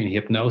history in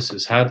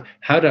hypnosis, how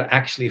to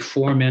actually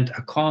foment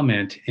a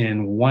comment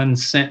in one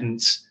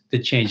sentence that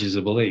changes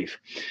a belief.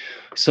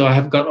 So I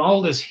have got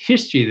all this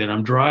history that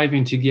I'm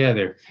driving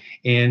together.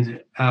 And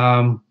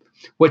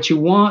what you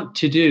want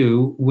to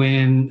do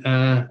when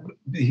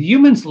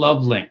humans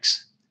love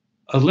links.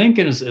 A link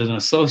is an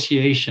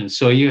association.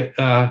 So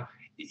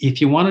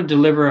if you want to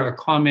deliver a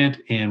comment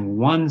in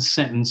one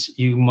sentence,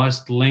 you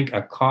must link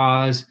a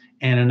cause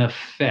and an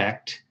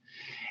effect.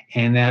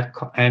 And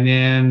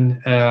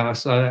then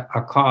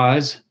a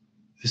cause,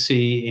 the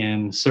C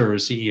in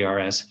CERS,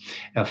 CERS,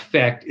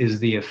 effect is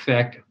the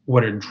effect,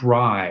 what it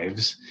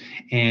drives.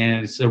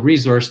 And it's a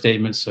resource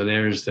statement, so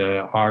there's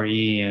the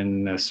RE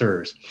in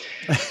CERS.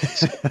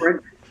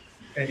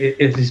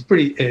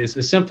 It's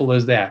as simple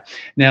as that.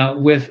 Now,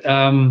 with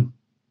the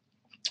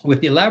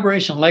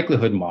elaboration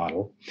likelihood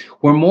model,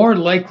 we're more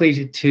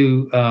likely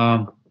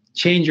to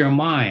change our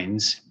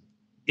minds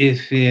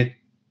if you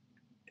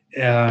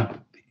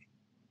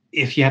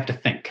have to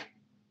think.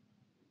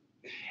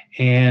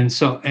 And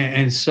so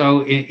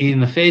in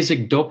the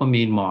phasic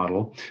dopamine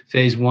model,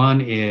 phase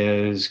 1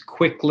 is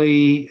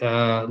quickly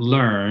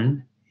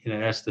learn.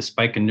 That's the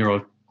spike in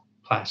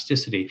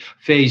neuroplasticity.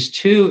 Phase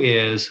 2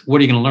 is, what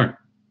are you going to learn?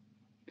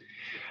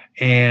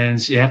 And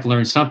so you have to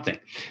learn something.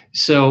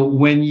 So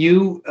when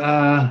you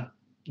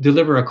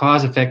deliver a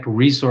cause-effect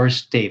resource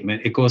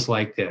statement, it goes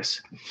like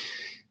this.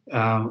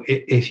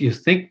 If you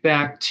think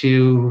back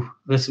to,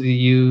 let's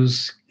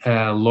use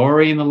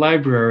Laurie in the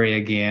library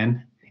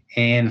again,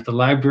 and if the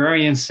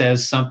librarian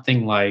says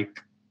something like,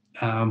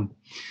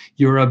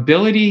 your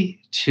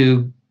ability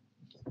to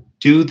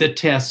do the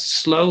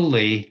test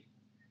slowly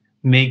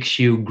makes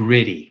you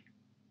gritty.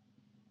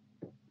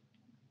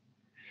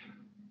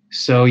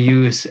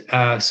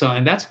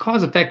 And that's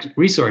cause-effect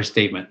resource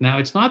statement. Now,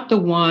 it's not the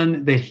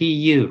one that he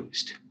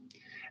used.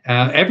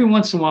 Every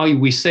once in a while,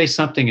 we say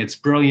something, it's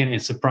brilliant,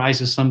 it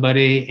surprises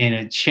somebody, and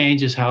it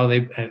changes how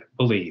they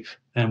believe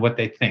and what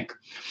they think.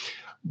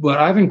 But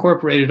I've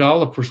incorporated all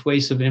the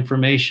persuasive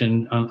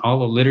information on all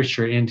the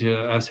literature into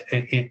us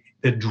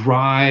that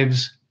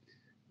drives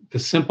the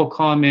simple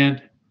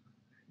comment,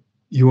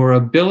 your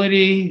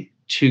ability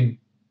to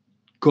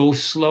go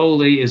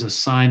slowly is a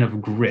sign of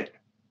grit.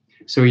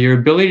 So your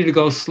ability to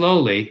go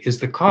slowly is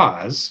the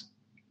cause,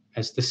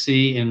 that's the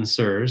C in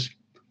CERS,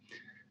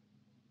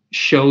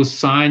 shows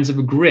signs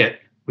of grit,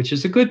 which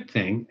is a good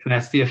thing, and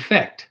that's the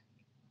effect.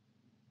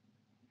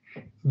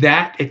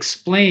 That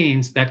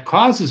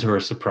causes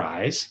her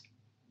surprise,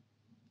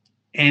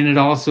 and it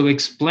also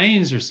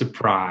explains her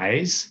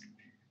surprise.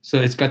 So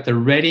it's got the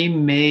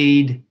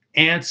ready-made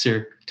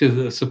answer to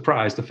the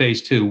surprise, the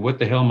phase 2. What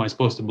the hell am I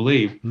supposed to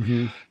believe?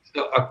 Mm-hmm.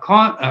 So a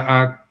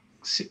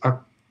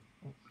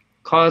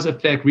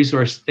cause-effect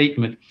resource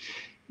statement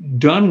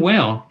done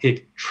well,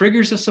 it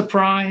triggers a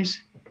surprise,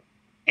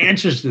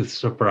 answers the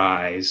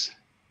surprise,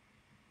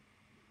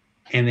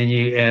 and then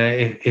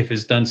if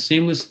it's done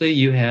seamlessly,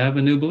 you have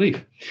a new belief.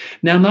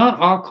 Now, not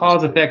all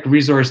cause-effect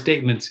resource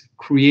statements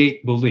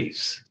create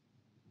beliefs,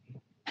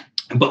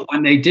 but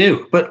when they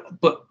do, but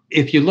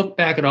if you look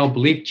back at all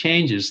belief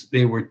changes,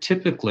 they were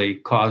typically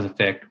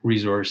cause-effect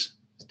resource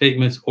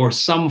statements or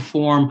some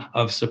form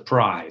of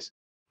surprise.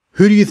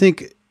 Who do you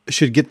think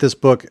should get this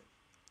book,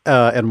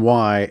 and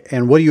why?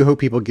 And what do you hope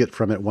people get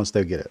from it once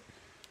they get it?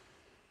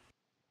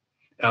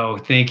 Oh,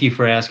 thank you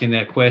for asking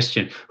that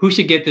question. Who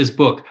should get this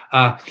book?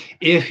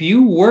 If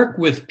you work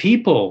with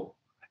people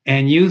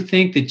and you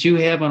think that you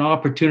have an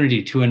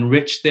opportunity to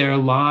enrich their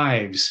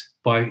lives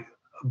by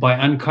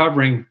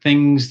uncovering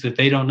things that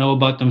they don't know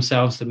about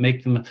themselves that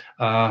make them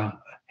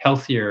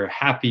healthier,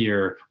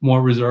 happier,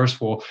 more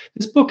resourceful,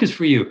 this book is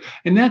for you.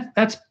 And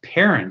that's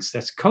parents,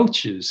 that's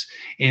coaches,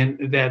 and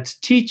that's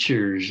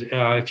teachers.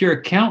 If you're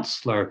a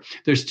counselor,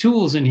 there's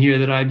tools in here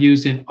that I've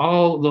used in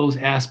all those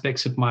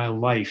aspects of my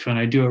life, and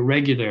I do it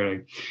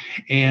regularly.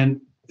 And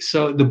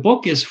so the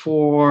book is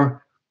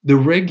for the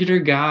regular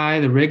guy,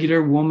 the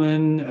regular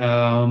woman,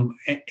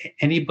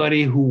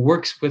 anybody who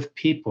works with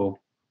people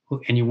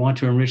and you want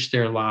to enrich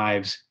their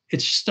lives.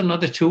 It's just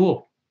another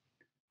tool.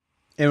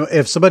 And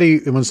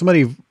when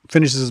somebody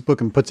finishes this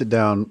book and puts it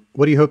down,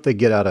 what do you hope they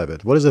get out of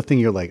it? What is the thing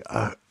you're like,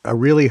 I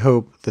really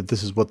hope that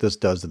this is what this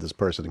does to this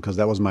person, because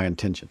that was my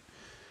intention?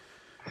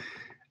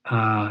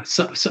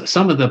 So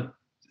some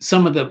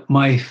of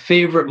my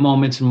favorite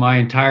moments in my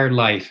entire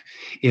life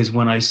is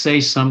when I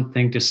say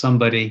something to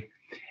somebody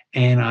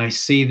and I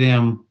see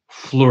them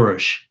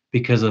flourish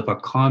because of a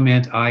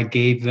comment I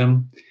gave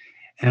them.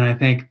 And I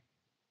think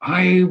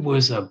I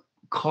was a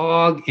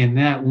cog in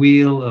that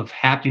wheel of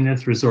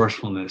happiness,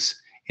 resourcefulness.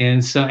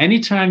 And so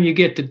anytime you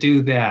get to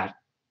do that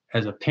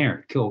as a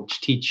parent,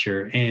 coach,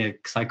 teacher, and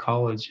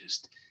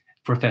psychologist,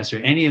 professor,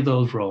 any of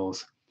those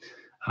roles,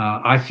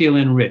 I feel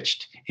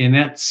enriched. And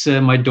that's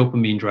my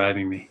dopamine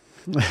driving me.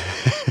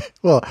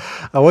 Well,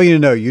 I want you to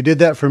know you did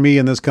that for me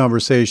in this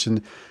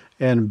conversation,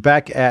 and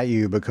back at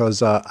you,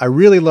 because I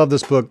really love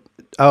this book.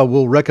 I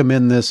will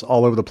recommend this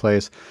all over the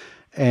place.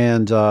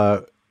 And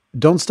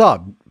don't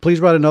stop.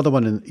 Please write another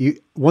one. And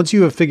once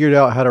you have figured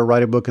out how to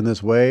write a book in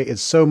this way,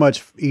 it's so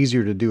much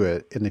easier to do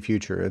it in the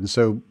future. And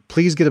so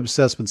please get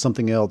obsessed with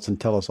something else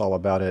and tell us all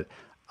about it.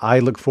 I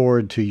look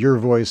forward to your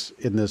voice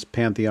in this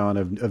pantheon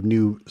of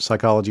new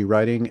psychology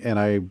writing, and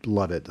I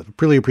love it. I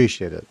really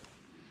appreciate it.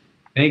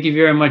 Thank you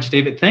very much,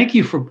 David. Thank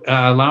you for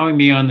allowing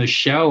me on the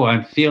show.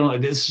 I'm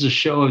feeling this is a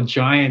show of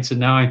giants, and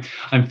now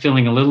I'm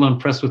feeling a little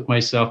impressed with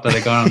myself that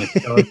I got on the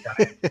show of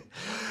giants.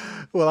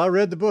 Well, I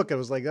read the book. I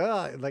was like,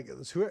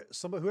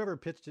 whoever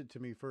pitched it to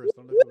me first.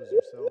 I don't know if it was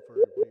yourself or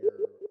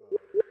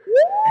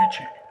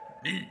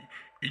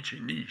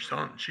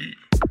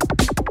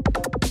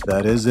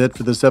That is it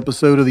for this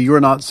episode of the You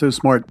Are Not So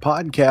Smart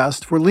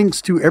podcast. For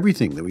links to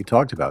everything that we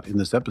talked about in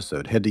this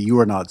episode, head to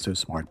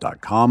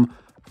youarenotsosmart.com.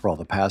 For all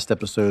the past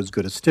episodes,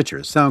 go to Stitcher,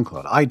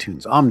 SoundCloud,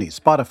 iTunes, Omni,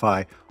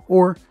 Spotify,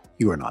 or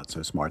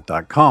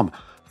youarenotsosmart.com.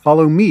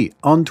 Follow me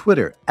on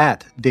Twitter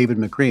at David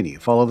McRaney.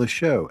 Follow the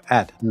show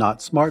at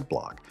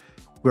NotSmartBlog.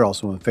 We're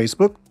also on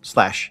Facebook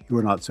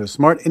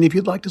 /YouAreNotSoSmart. And if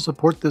you'd like to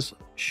support this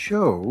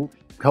show,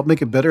 help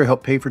make it better,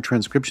 help pay for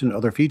transcription and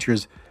other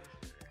features,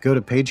 go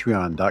to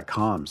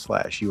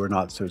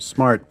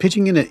patreon.com/YouAreNotSoSmart.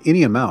 Pitching in at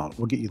any amount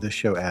will get you this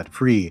show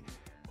ad-free.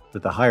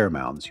 With the higher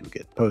amounts, you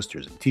get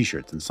posters and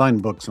t-shirts and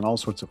signed books and all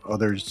sorts of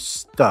other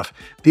stuff.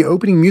 The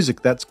opening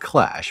music, that's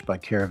Clash by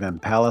Caravan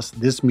Palace.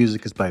 This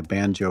music is by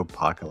Banjo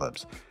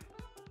Apocalypse.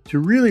 To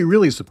really,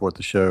 really support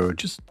the show,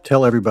 just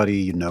tell everybody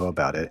you know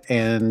about it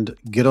and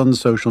get on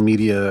social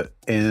media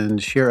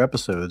and share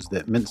episodes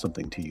that meant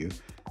something to you. It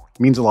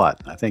means a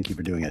lot. I thank you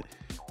for doing it.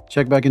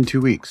 Check back in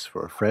 2 weeks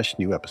for a fresh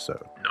new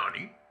episode.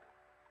 Nani?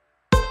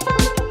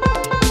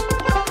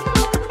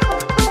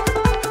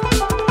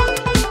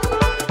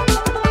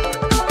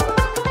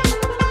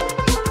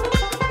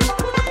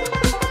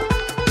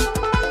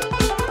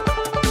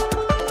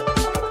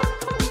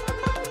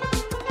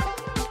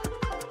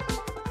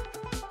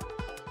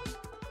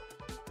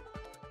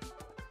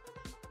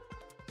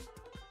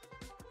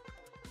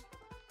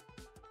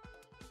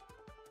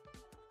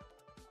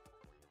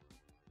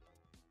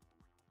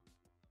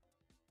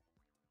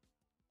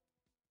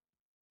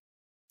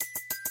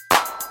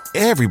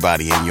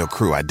 Everybody in your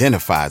crew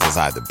identifies as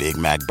either Big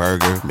Mac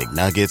Burger,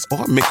 McNuggets,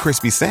 or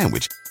McCrispy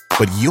Sandwich.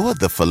 But you're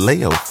the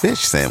Filet-O-Fish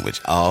Sandwich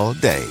all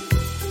day.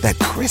 That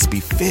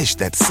crispy fish,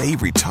 that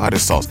savory tartar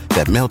sauce,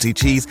 that melty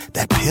cheese,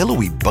 that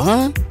pillowy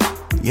bun.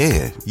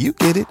 Yeah, you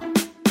get it.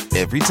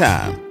 Every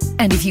time.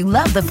 And if you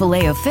love the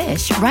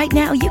Filet-O-Fish, right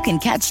now you can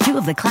catch two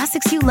of the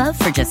classics you love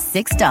for just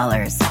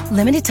 $6.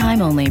 Limited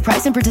time only.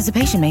 Price and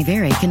participation may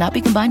vary. Cannot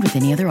be combined with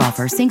any other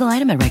offer. Single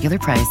item at regular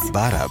price.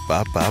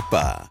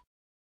 Ba-da-ba-ba-ba.